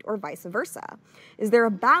some point or vice versa? Is there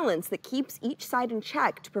a balance that keeps each side in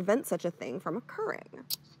check to prevent such a thing from occurring?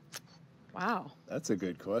 Wow. That's a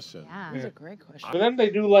good question. Yeah. That's a great question. But then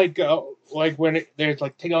they do like when there's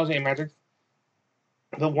like technology and magic.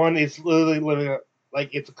 The one is literally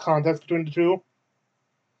like it's a contest between the two.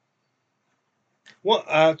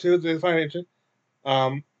 Well, to the financial.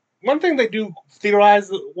 One thing they do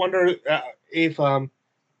theorize, wonder if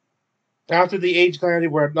after the Age Calamity,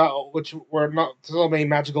 where not so many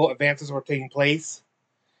magical advances were taking place,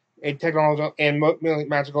 and technological and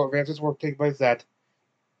magical advances were taking place, that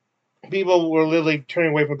people were literally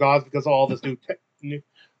turning away from gods because of all this new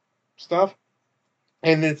stuff,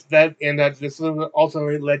 and that this also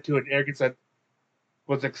led to an arrogance that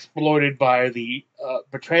was exploited by the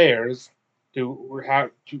betrayers to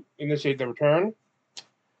initiate the return.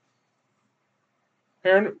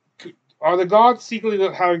 Aaron, are the gods secretly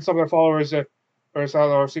having some of their followers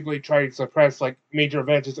or secretly trying to suppress like major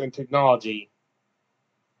advances in technology?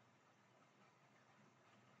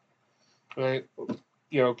 Right.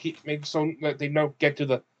 make so that they don't get to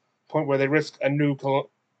the point where they risk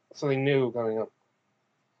something new coming up.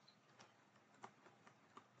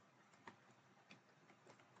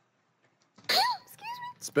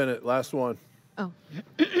 Spin it. Last one. Oh.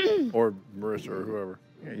 Or Marissa or whoever.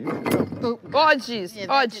 Yeah, you can go. Oh, jeez. Yeah,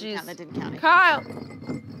 Oh, that didn't jeez. count. That didn't count. Kyle.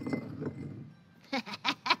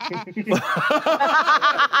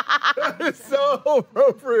 It's so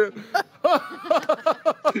appropriate.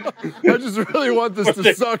 I just really want this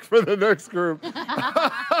to suck for the next group.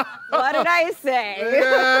 What did I say?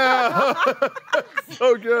 Yeah.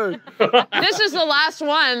 So good. This is the last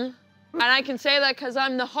one, and I can say that because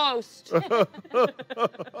I'm the host.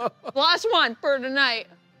 Last one for tonight.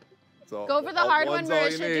 Go for the hard one,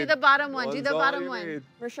 Marisha. Do the bottom one. Do the bottom one.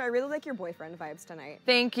 Marisha, I really like your boyfriend vibes tonight.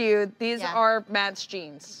 Thank you. These Yeah. are Matt's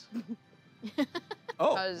jeans.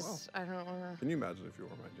 Oh, Because I don't want to. Can you imagine if you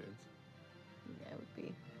wore my jeans? Yeah, it would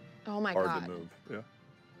be. Oh my Hard God. to move. Yeah.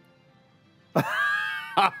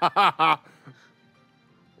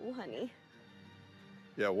 Ooh, honey.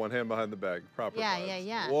 Yeah, one hand behind the bag. Proper Yeah, vibes. yeah,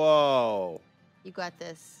 yeah. Whoa. You got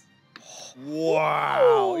this.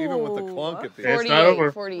 Wow. Even with the clunk at the end. It's not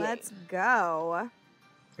over. 48. Let's go.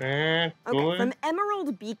 Cool. Okay, from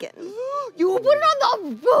Emerald Beacon. You put it on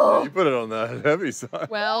the. Yeah, you put it on the heavy side.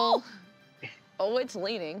 Well, it's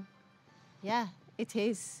leaning. Yeah, it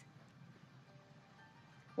is.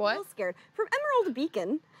 A What? little scared. From Emerald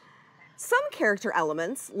Beacon, some character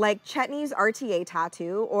elements, like Chetney's RTA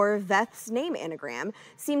tattoo or Veth's name anagram,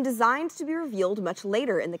 seem designed to be revealed much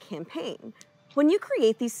later in the campaign. When you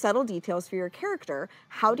create these subtle details for your character,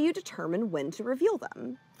 how do you determine when to reveal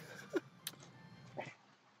them?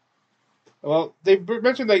 Well, they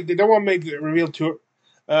mentioned like they don't want to make it reveal too.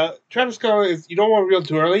 Travis Scott is you don't want to reveal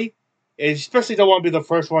too early, especially don't want to be the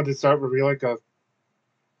first one to start revealing.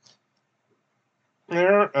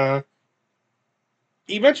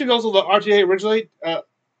 He mentioned also the RTA originally.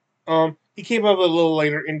 He came up a little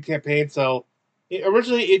later in campaign, so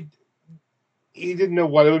originally he didn't know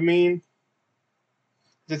what it would mean.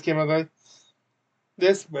 Just came up like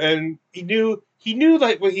this, and he knew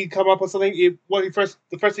like when he'd come up with something, the first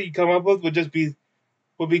thing he'd come up with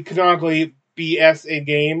would be canonically BS in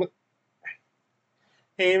game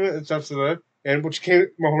and stuff like that, and which came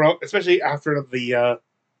around, especially after the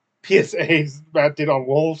PSAs Matt did on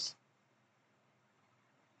Wolves.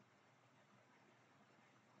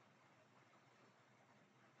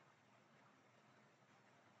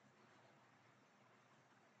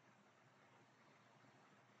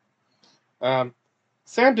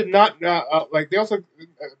 Sam did not like. They also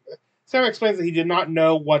Sam explains that he did not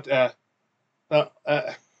know what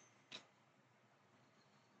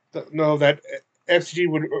know that FCG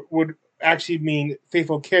would actually mean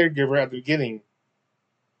faithful caregiver at the beginning.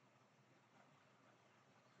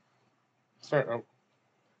 Sorry.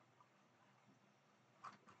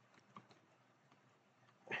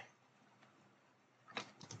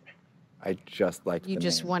 I just like You the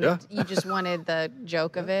just name. wanted. You just wanted the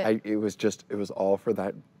joke of it. It was all for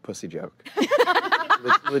that pussy joke.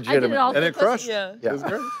 I did Legitimate. it all And it crushed. Yeah. Yeah. It was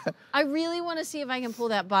great. I really want to see if I can pull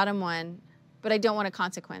that bottom one, but I don't want a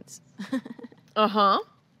consequence. Uh-huh.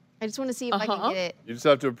 I just want to see if I can get it. You just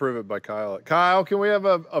have to approve it by Kyle. Kyle, can we have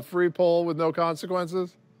a free poll with no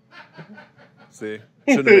consequences? See?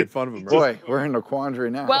 Shouldn't have made fun of him. Boy, we're in a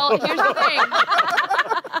quandary now. Well, here's the thing.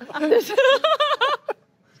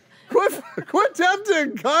 Quit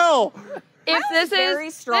tempting, Kyle. If this very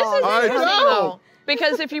is strong. This is I interesting know. though,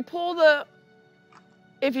 because if you pull the,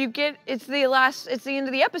 if you get, it's the end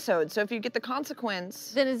of the episode. So if you get the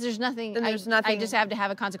consequence, Then there's nothing. Then there's I nothing- just have to have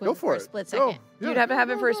a consequence Go for a it. split Go. second. Yeah. you'd have to have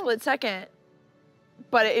it for a split second.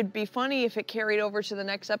 But it'd be funny if it carried over to the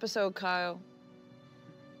next episode, Kyle.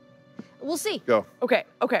 We'll see. Go. Okay.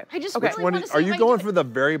 I just Okay. really When want to see are if you I can going do for it. the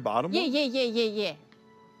very bottom one? Yeah.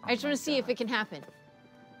 I just want to see if it can happen.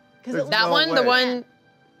 There's That no one, way. the one,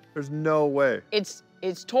 There's no way. it's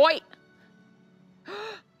toy.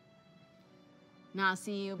 Nah,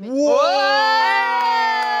 see you. Bitch.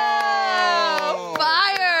 Whoa!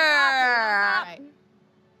 Fire! Right.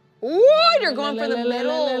 Ooh, you're going for the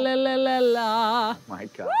middle. Oh my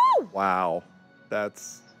God. Wow.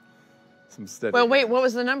 That's some steady. Well, wait, what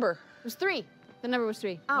was the number? It was 3. The number was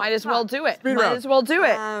 3. Oh, Might as well do it. Speed Might round. as well do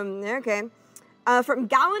it. Okay. From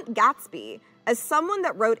Gallant Gatsby, as someone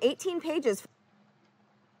that wrote 18 pages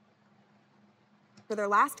for their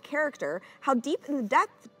last character, how deep in the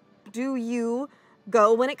depth do you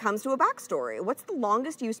go when it comes to a backstory? What's the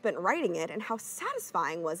longest you spent writing it, and how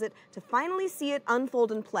satisfying was it to finally see it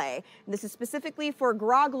unfold in play? And this is specifically for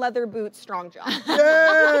Grog Leather Boots Strong John.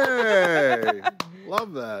 Yay!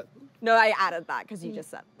 Love that. No, I added that because you just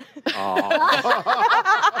said.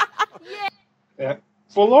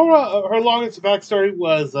 For Laura, her longest backstory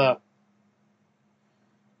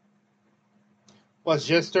was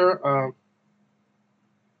Jester,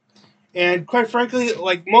 and quite frankly,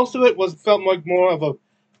 like most of it felt like more of a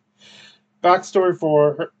backstory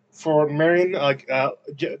for Marion, like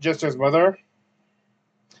Jester's mother.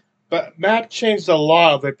 But Matt changed a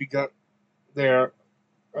lot of it because there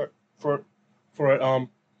for it.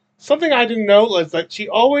 Something I didn't know was that she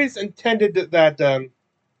always intended that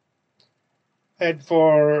had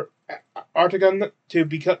for Artagon to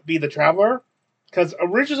be the Traveler, because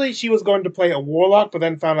originally she was going to play a Warlock, but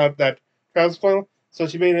then found out that Traveler's playing, so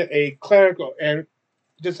she made it a Cleric and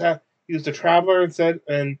just used the Traveler instead.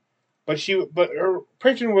 But her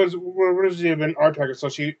patron was originally been Artagon, so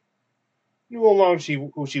she knew all along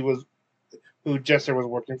who Jester was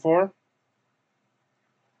working for.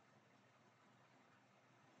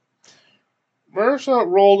 Marisha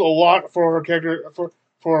rolled a lot for her character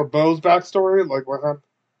for Bo's backstory, like what happened.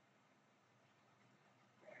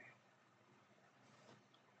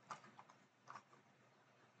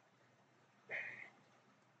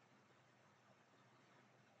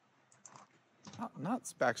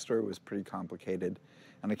 Not's backstory was pretty complicated,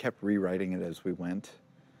 and I kept rewriting it as we went.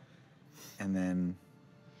 And then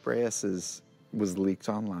Breas's was leaked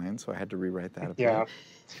online, so I had to rewrite that a bit. Yeah.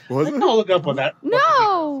 Was it? I'll look up on that.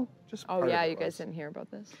 No! Just Oh part yeah, of it you guys was. didn't hear about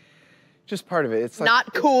this. Just part of it. It's like,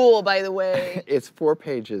 Not cool, by the way. It's 4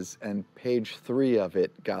 pages, and page 3 of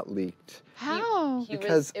it got leaked. How? It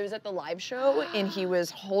Because- was at the live show, and he was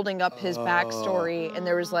holding up his backstory, and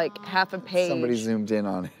there was like half a page Somebody zoomed in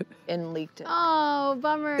on it. and leaked it. Oh,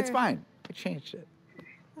 bummer. It's fine. I changed it.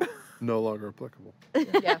 No longer applicable.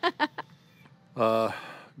 Yeah.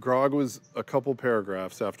 Grog was a couple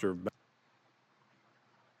paragraphs after.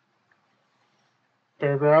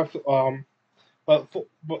 Paragraphs.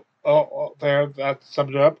 There that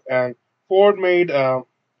summed it up. And Ford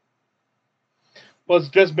was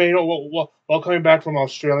just made while coming back from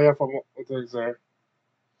Australia from things there.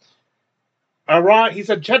 He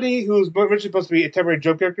said Chetney, who's originally supposed to be a temporary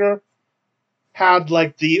joke character, had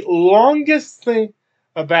like the longest thing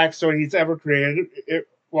a backstory he's ever created.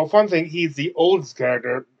 Fun thing, he's the oldest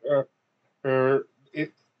character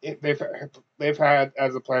they've had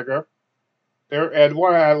as a player. And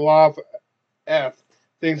one had a lot of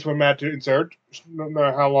things for Matt to insert, no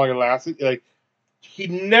matter how long it lasted. Like he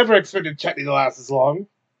never expected Chetney to last as long.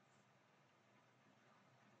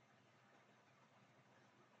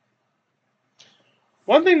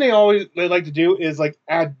 One thing they like to do is like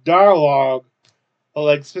add dialogue, or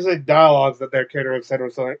like specific dialogues that their character has said or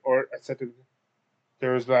something, or said to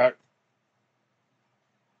theirs back.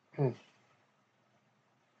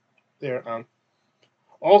 There.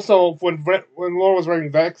 Also, when Laura was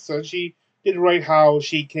writing Vex, she did write how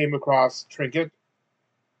she came across Trinket.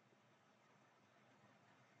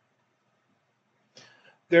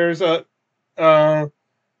 There's and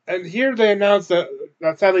here they announced that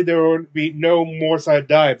sadly there would be no more side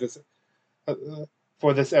dive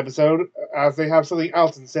for this episode, as they have something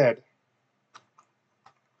else instead,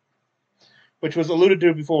 which was alluded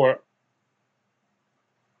to before.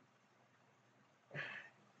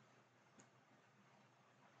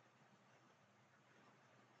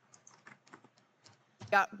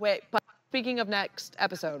 Wait, but speaking of next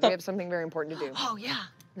episode, we have something very important to do. Oh, yeah.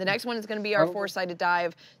 The next one is going to be our four-sided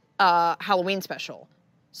dive Halloween special.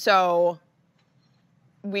 So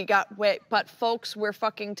but folks, we're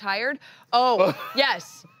fucking tired. Oh,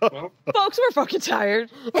 yes. Folks, we're fucking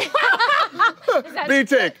tired. Me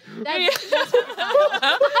take.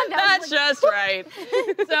 That's just right.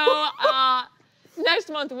 So,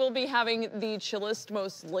 next month we'll be having the chillest,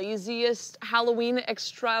 most laziest Halloween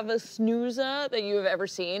extravaganza that you have ever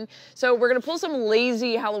seen. So we're gonna pull some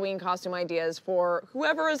lazy Halloween costume ideas for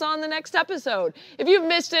whoever is on the next episode. If you've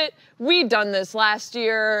missed it, we've done this last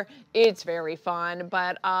year. It's very fun,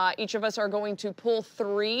 but each of us are going to pull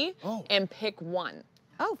 3 and pick 1.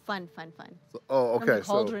 Oh, fun. Oh, From okay. the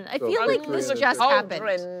cauldron. I so feel like three this and a just six.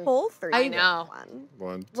 happened. Pull 3. I know.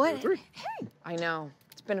 1, 2, What? 3. Hey, I know.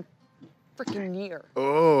 It's been a freaking year.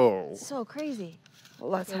 Oh. so crazy.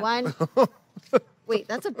 Let's have 1. Wait,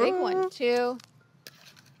 that's a big one. 2.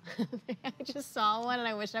 I just saw one and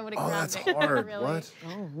I wish I would have Oh, grabbed that's it. hard. Really. What?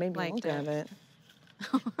 Oh, maybe Like we'll grab that. it.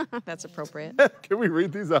 That's appropriate. Can we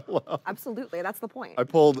read these out loud? Absolutely, that's the point. I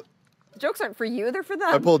pulled Jokes aren't for you, they're for them.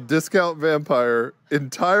 I pulled Discount Vampire,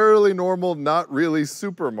 Entirely Normal, Not Really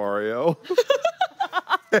Super Mario,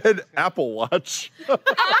 and Apple Watch. Apple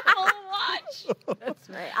Watch. That's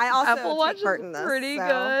right. I also Apple Watch took part in is this, pretty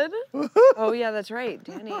so- good. Oh yeah, that's right,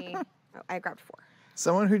 Danny. Oh, I grabbed 4.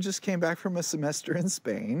 Someone who just came back from a semester in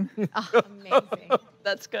Spain. Oh, amazing.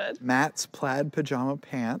 That's good. Matt's plaid pajama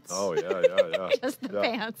pants. Oh yeah. Just the Yeah.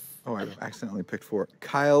 pants. Oh, I accidentally picked 4.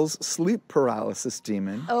 Kyle's sleep paralysis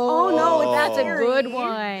demon. Oh, no, it's that's a scary. good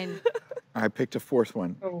one. I picked a 4th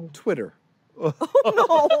one. Oh. Twitter.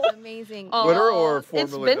 Amazing. Twitter or It's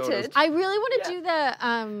formerly known as vintage. I really want to do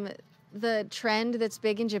the trend that's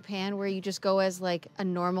big in Japan where you just go as like a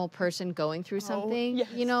normal person going through something. yes.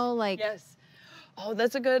 You know, like Yes. Oh,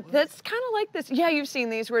 that's kind of like this. Yeah, you've seen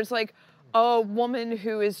these where it's like a woman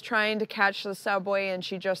who is trying to catch the subway and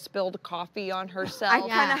she just spilled coffee on herself. I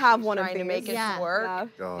kind of have one of trying these. to make it Yeah. work. Yeah.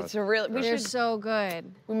 God. It's a real. We they're should. so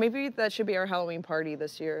good. Well, maybe that should be our Halloween party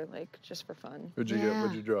this year, like just for fun. What'd you get? Yeah.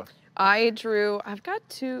 What'd you draw? I've got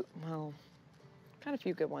 2. Well, got a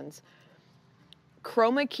few good ones.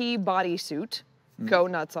 Chroma key bodysuit. Go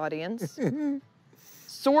nuts, audience.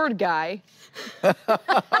 Sword guy. I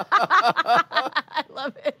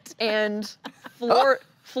love it. And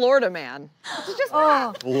Florida man.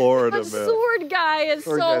 Oh, Florida but man. sword guy is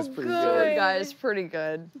Sword so guy's good. pretty Sword guy is pretty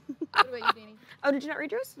good. What about you, Danny? Oh, did you not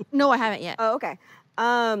read yours? No, I haven't yet. Oh, okay.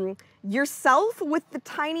 Yourself with the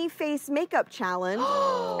tiny face makeup challenge.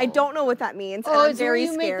 I don't know what that means. and Oh, I'm it's where very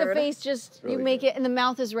you make the scared. face just, you Really make it, and the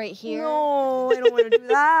mouth is right here. No, I don't want to do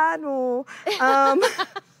that. No.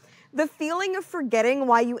 The feeling of forgetting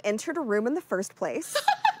why you entered a room in the first place,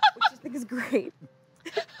 which I think is great.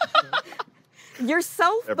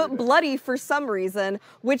 Yourself, Every but day. bloody for some reason,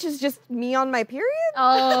 which is just me on my period.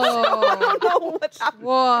 Oh, I don't know what that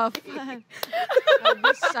woof. That would be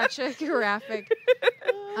such a graphic.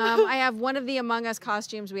 I have one of the Among Us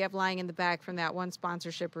costumes we have lying in the back from that one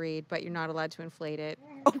sponsorship read, but you're not allowed to inflate it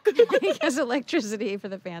because electricity for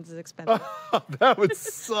the fans is expensive. That would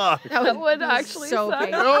suck. That would actually so suck.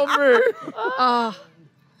 big. Help me. Oh.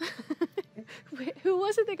 Wait, who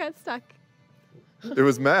was it that got stuck? It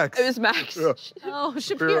was Max. It was Max Yeah. Oh,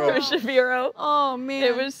 Shapiro. Shapiro. Oh man,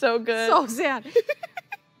 It was so good. so sad.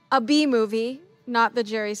 A B movie, not the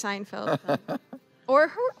Jerry Seinfeld film. Or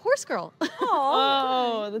Horse Girl.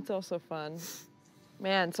 Oh, that's also fun.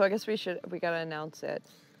 Man, so I guess we gotta announce it.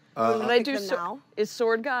 Did I pick do them now? is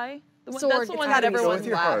Sword guy? The one, Sword, that's the it's one gotta that be Go everyone with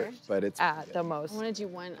your laughs heart, but it's at the most. I want to do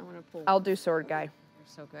one. I want to pull. I'll do Sword guy. They're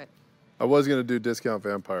so good. I was gonna do Discount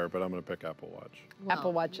Vampire, but I'm gonna pick Apple Watch. Wow.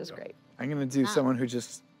 Apple Watch is great. I'm gonna do someone who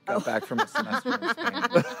just got back from a semester in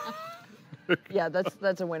Spain. Yeah,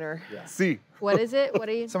 that's a winner. See. What is it? What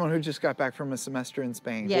are you? Someone who just got back from a semester in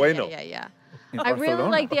Spain. Yeah, Bueno. yeah. in I really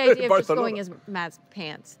Barcelona. like the idea of just Barcelona. going as Matt's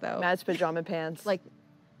pants, though. Matt's pajama pants. Like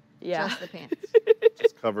yeah. just the pants.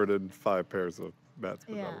 Just covered in 5 pairs of Matt's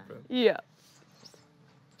pajama Yeah. pants. Yeah.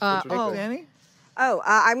 Oh, Danny? Oh,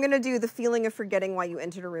 I'm gonna do the feeling of forgetting why you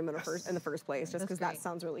entered a room in the first place, just because that great.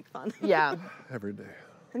 sounds really fun. Yeah. Every day.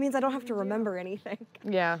 That means I don't have to remember anything.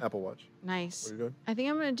 Yeah. Apple Watch. Nice. What are you doing? I think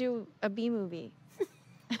I'm gonna do a B movie.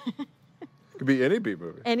 Could be any B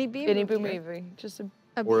movie. Any B Any movie. boo movie. Just a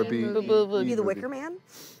Or a B B. movie. Be the Wicker Man.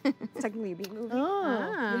 It's technically a B movie.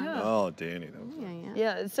 Ah. yeah. Oh, Danny. That was Yeah.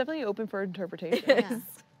 Yeah, it's definitely open for interpretation. Yeah.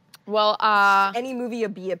 Well, Any movie a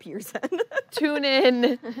B appears in. tune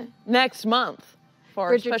in next month for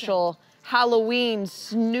our Bridgerton. special Halloween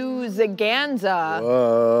snoozaganza.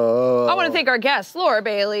 Whoa. I want to thank our guests, Laura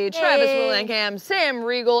Bailey, Travis Willingham, Sam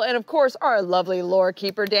Riegel, and of course our lovely lore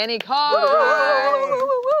keeper, Danny Carr.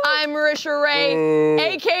 I'm Marisha Ray,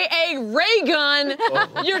 aka Ray Gun,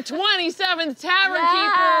 your 27th Tavern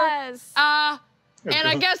Yes. Keeper. And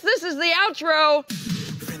I guess this is the outro.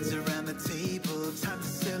 Friends around the table, time to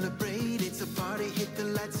celebrate. It's a party, hit the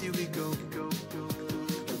lights, here we go.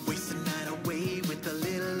 Waste the night away with a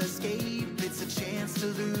little escape. It's a chance to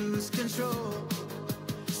lose control.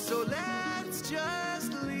 So let's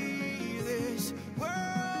just leave this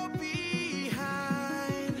world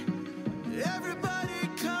behind. Everybody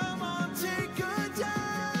come on, take a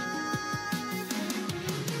dive.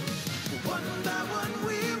 One by one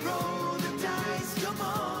we roll the dice, come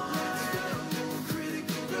on.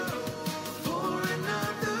 Critical role. For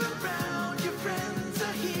another round, your friends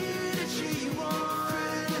are here to cheer you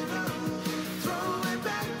on. Throw it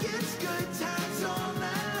back, it's good times all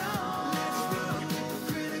night long.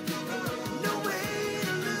 Critical role. No way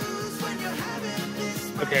to lose when you're having this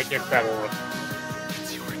much Okay, I guess that will work.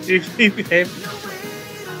 It's your Do you behave? no way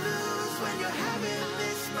to lose when you're having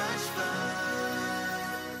this much fun.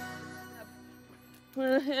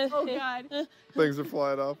 Oh God. Things are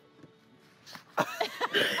flying off.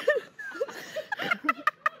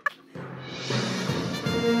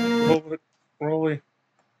 Rolly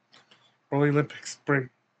Olympic spring.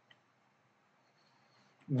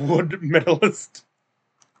 Wood medalist.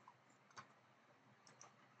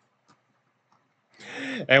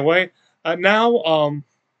 Anyway, now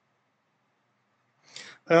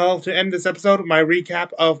Well, to end this episode, my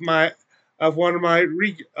recap of one of my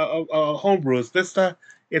homebrews.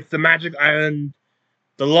 It's the Magic Island,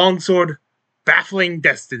 the longsword, Baffling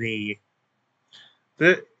Destiny.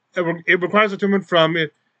 It requires a tournament from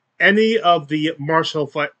any of the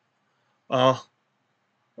uh,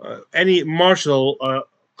 any martial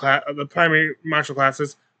the primary martial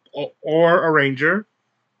classes, or a ranger.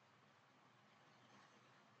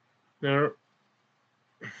 There,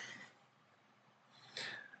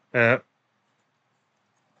 uh,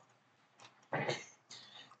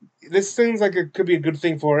 this seems like it could be a good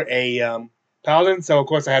thing for a paladin, so of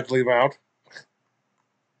course I had to leave him out.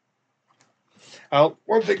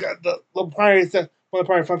 One thing, one of the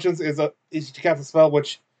primary functions is to cast a spell,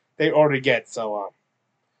 which they already get. So,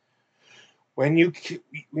 when you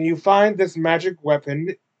find this magic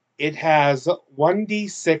weapon, it has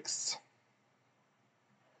 1d6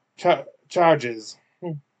 charges.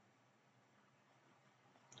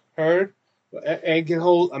 Heard, and can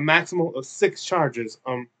hold a maximum of 6 charges.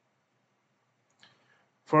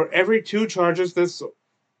 For every 2 charges, this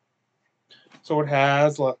sword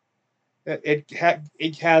has it gains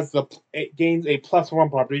a +1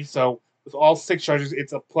 property. So with all 6 charges,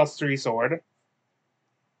 it's a +3 sword.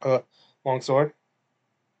 Long sword.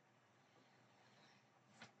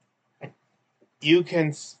 You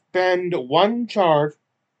can spend 1 charge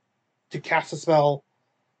to cast a spell,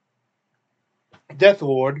 Death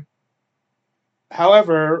Ward.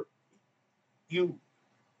 However, you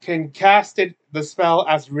can cast the spell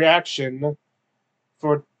as reaction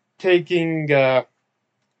for taking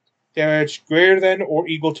damage greater than or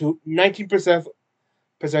equal to 19%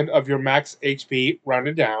 of your max HP,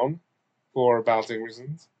 rounded down for balancing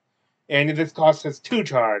reasons. And this cost has 2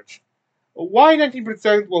 charge. Why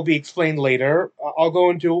 19% will be explained later. I'll go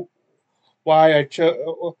into why I chose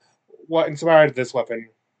what inspired this weapon.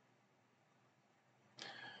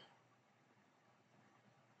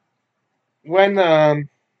 When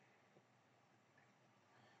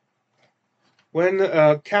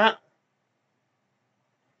cast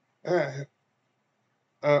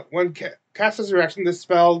as a reaction, this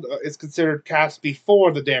spell is considered cast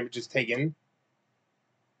before the damage is taken.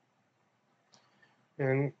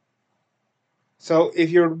 And so if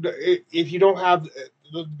you don't have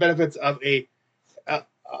the benefits of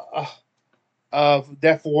of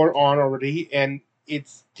Death Ward on already, and you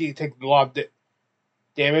take a lot of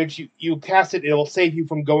damage, you cast it, it will save you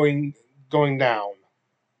from going down.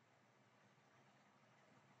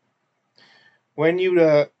 When you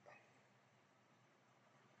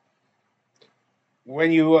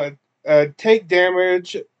take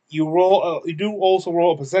damage, you do also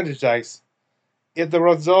roll a percentage dice. If the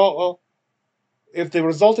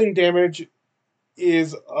resulting damage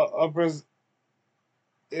is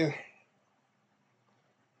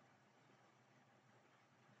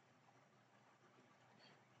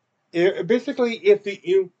basically if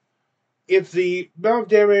the amount of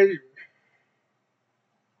damage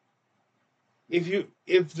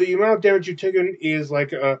if the amount of damage you've taken is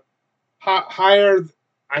like higher,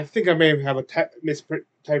 I think I may have a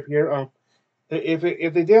mistype here.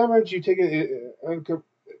 If the damage you take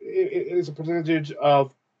is a percentage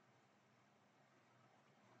of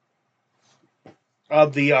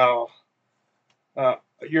the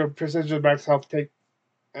your percentage of max health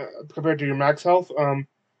compared to your max health,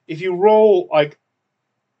 if you roll like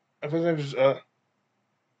a percentage,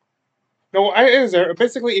 no, it is there.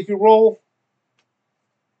 Basically, if you roll,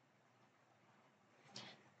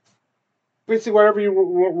 basically whatever you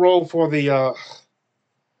roll for the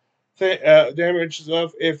damage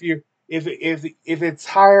stuff, if it's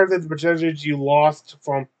higher than the percentage you lost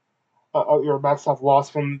from your max health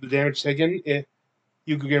lost from the damage taken,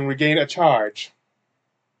 you can regain a charge.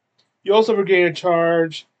 You also regain a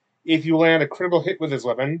charge if you land a critical hit with this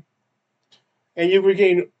weapon, and you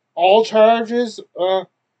regain all charges.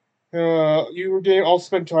 You regain all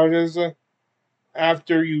spent charges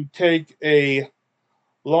after you take a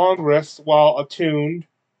long rest while attuned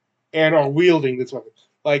and are wielding this weapon.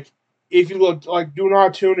 Like if you do not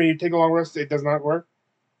attune and you take a long rest, it does not work.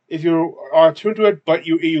 If you are attuned to it, but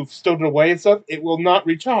you've stowed it away and stuff, it will not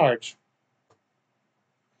recharge.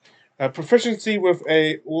 Proficiency with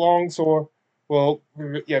a long sword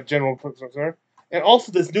general proficiency. And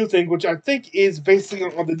also this new thing, which I think is basically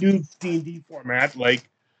on the new D&D format,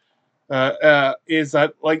 is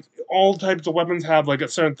that like all types of weapons have like a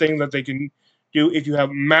certain thing that they can do if you have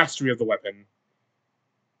mastery of the weapon.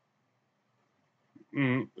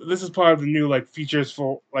 This is part of the new like features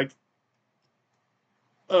for like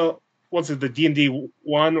what's it, the D&D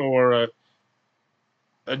 1 or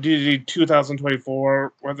D&D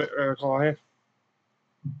 2024, what they call it.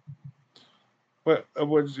 What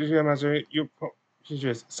you master? You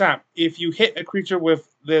Sap. If you hit a creature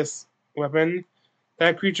with this weapon,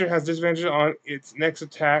 that creature has disadvantage on its next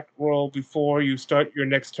attack roll before you start your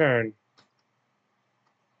next turn.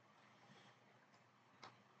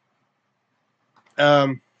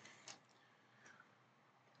 Um,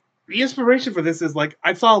 the inspiration for this is like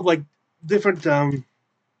I saw like different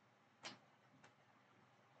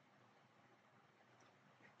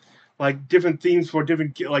like different themes for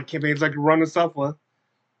different like campaigns like run and stuff.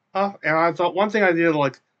 And I thought one thing I did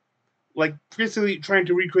like basically trying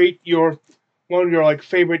to recreate your one of your like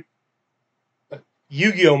favorite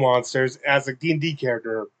Yu-Gi-Oh monsters as a D&D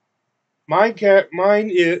character. Mine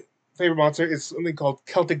is favorite monster is something called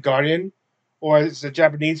Celtic Guardian, or as the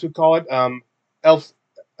Japanese would call it, elf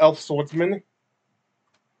swordsman,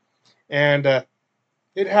 and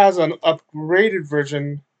it has an upgraded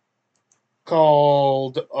version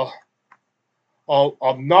called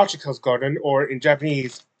Obnoxious Guardian, or in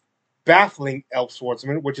Japanese, Baffling Elf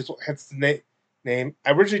Swordsman, which is hence the name.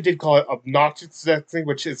 I originally did call it Obnoxious thing,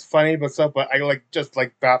 which is funny but stuff, but I just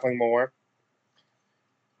like Baffling more.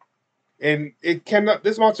 And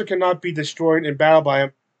this monster cannot be destroyed in battle by a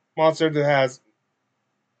monster that has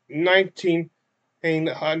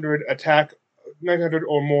 1900 attack, 900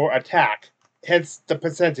 or more attack. Hence the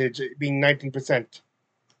percentage being 19%.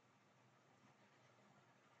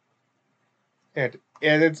 And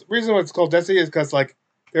it's reason why it's called Destiny is because like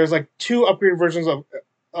there's like two upgraded versions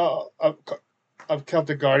of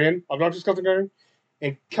Celtic Guardian, of not just Celtic Guardian,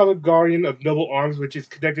 and Celtic Guardian of Noble Arms, which is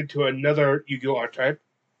connected to another Yu-Gi-Oh archetype.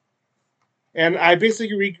 And I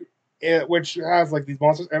basically which has like these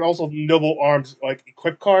monsters and also Noble Arms like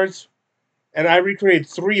equip cards, and I recreated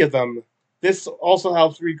 3 of them. This also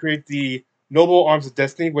helps recreate the Noble Arms of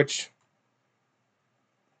Destiny, which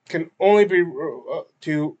can only be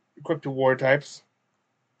to equip to war types,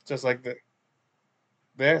 just like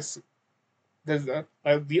this. There's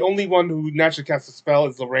the only one who naturally casts a spell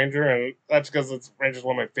is the Ranger, and that's because Ranger is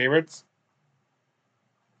one of my favorites.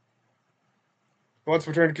 Once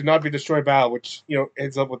per turn, cannot be destroyed by battle, which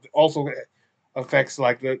ends up with also effects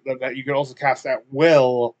like that you can also cast at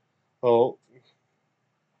will. So,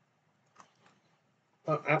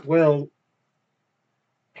 at will.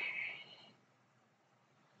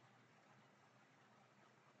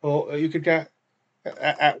 Well, you could get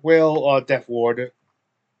at will Death Ward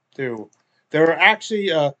too. There are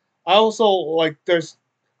actually I also like there's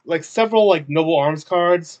like several like Noble Arms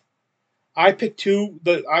cards. I picked 2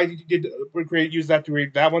 that I did use that to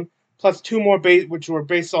read that one, plus 2 more which were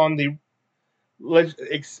based on the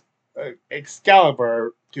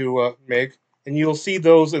Excalibur to make, and you'll see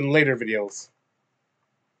those in later videos.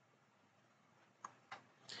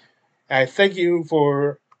 I thank you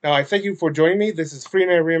for joining me. This is Free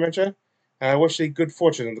Night Reimacha, and I wish you good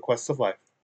fortune in the quest of life.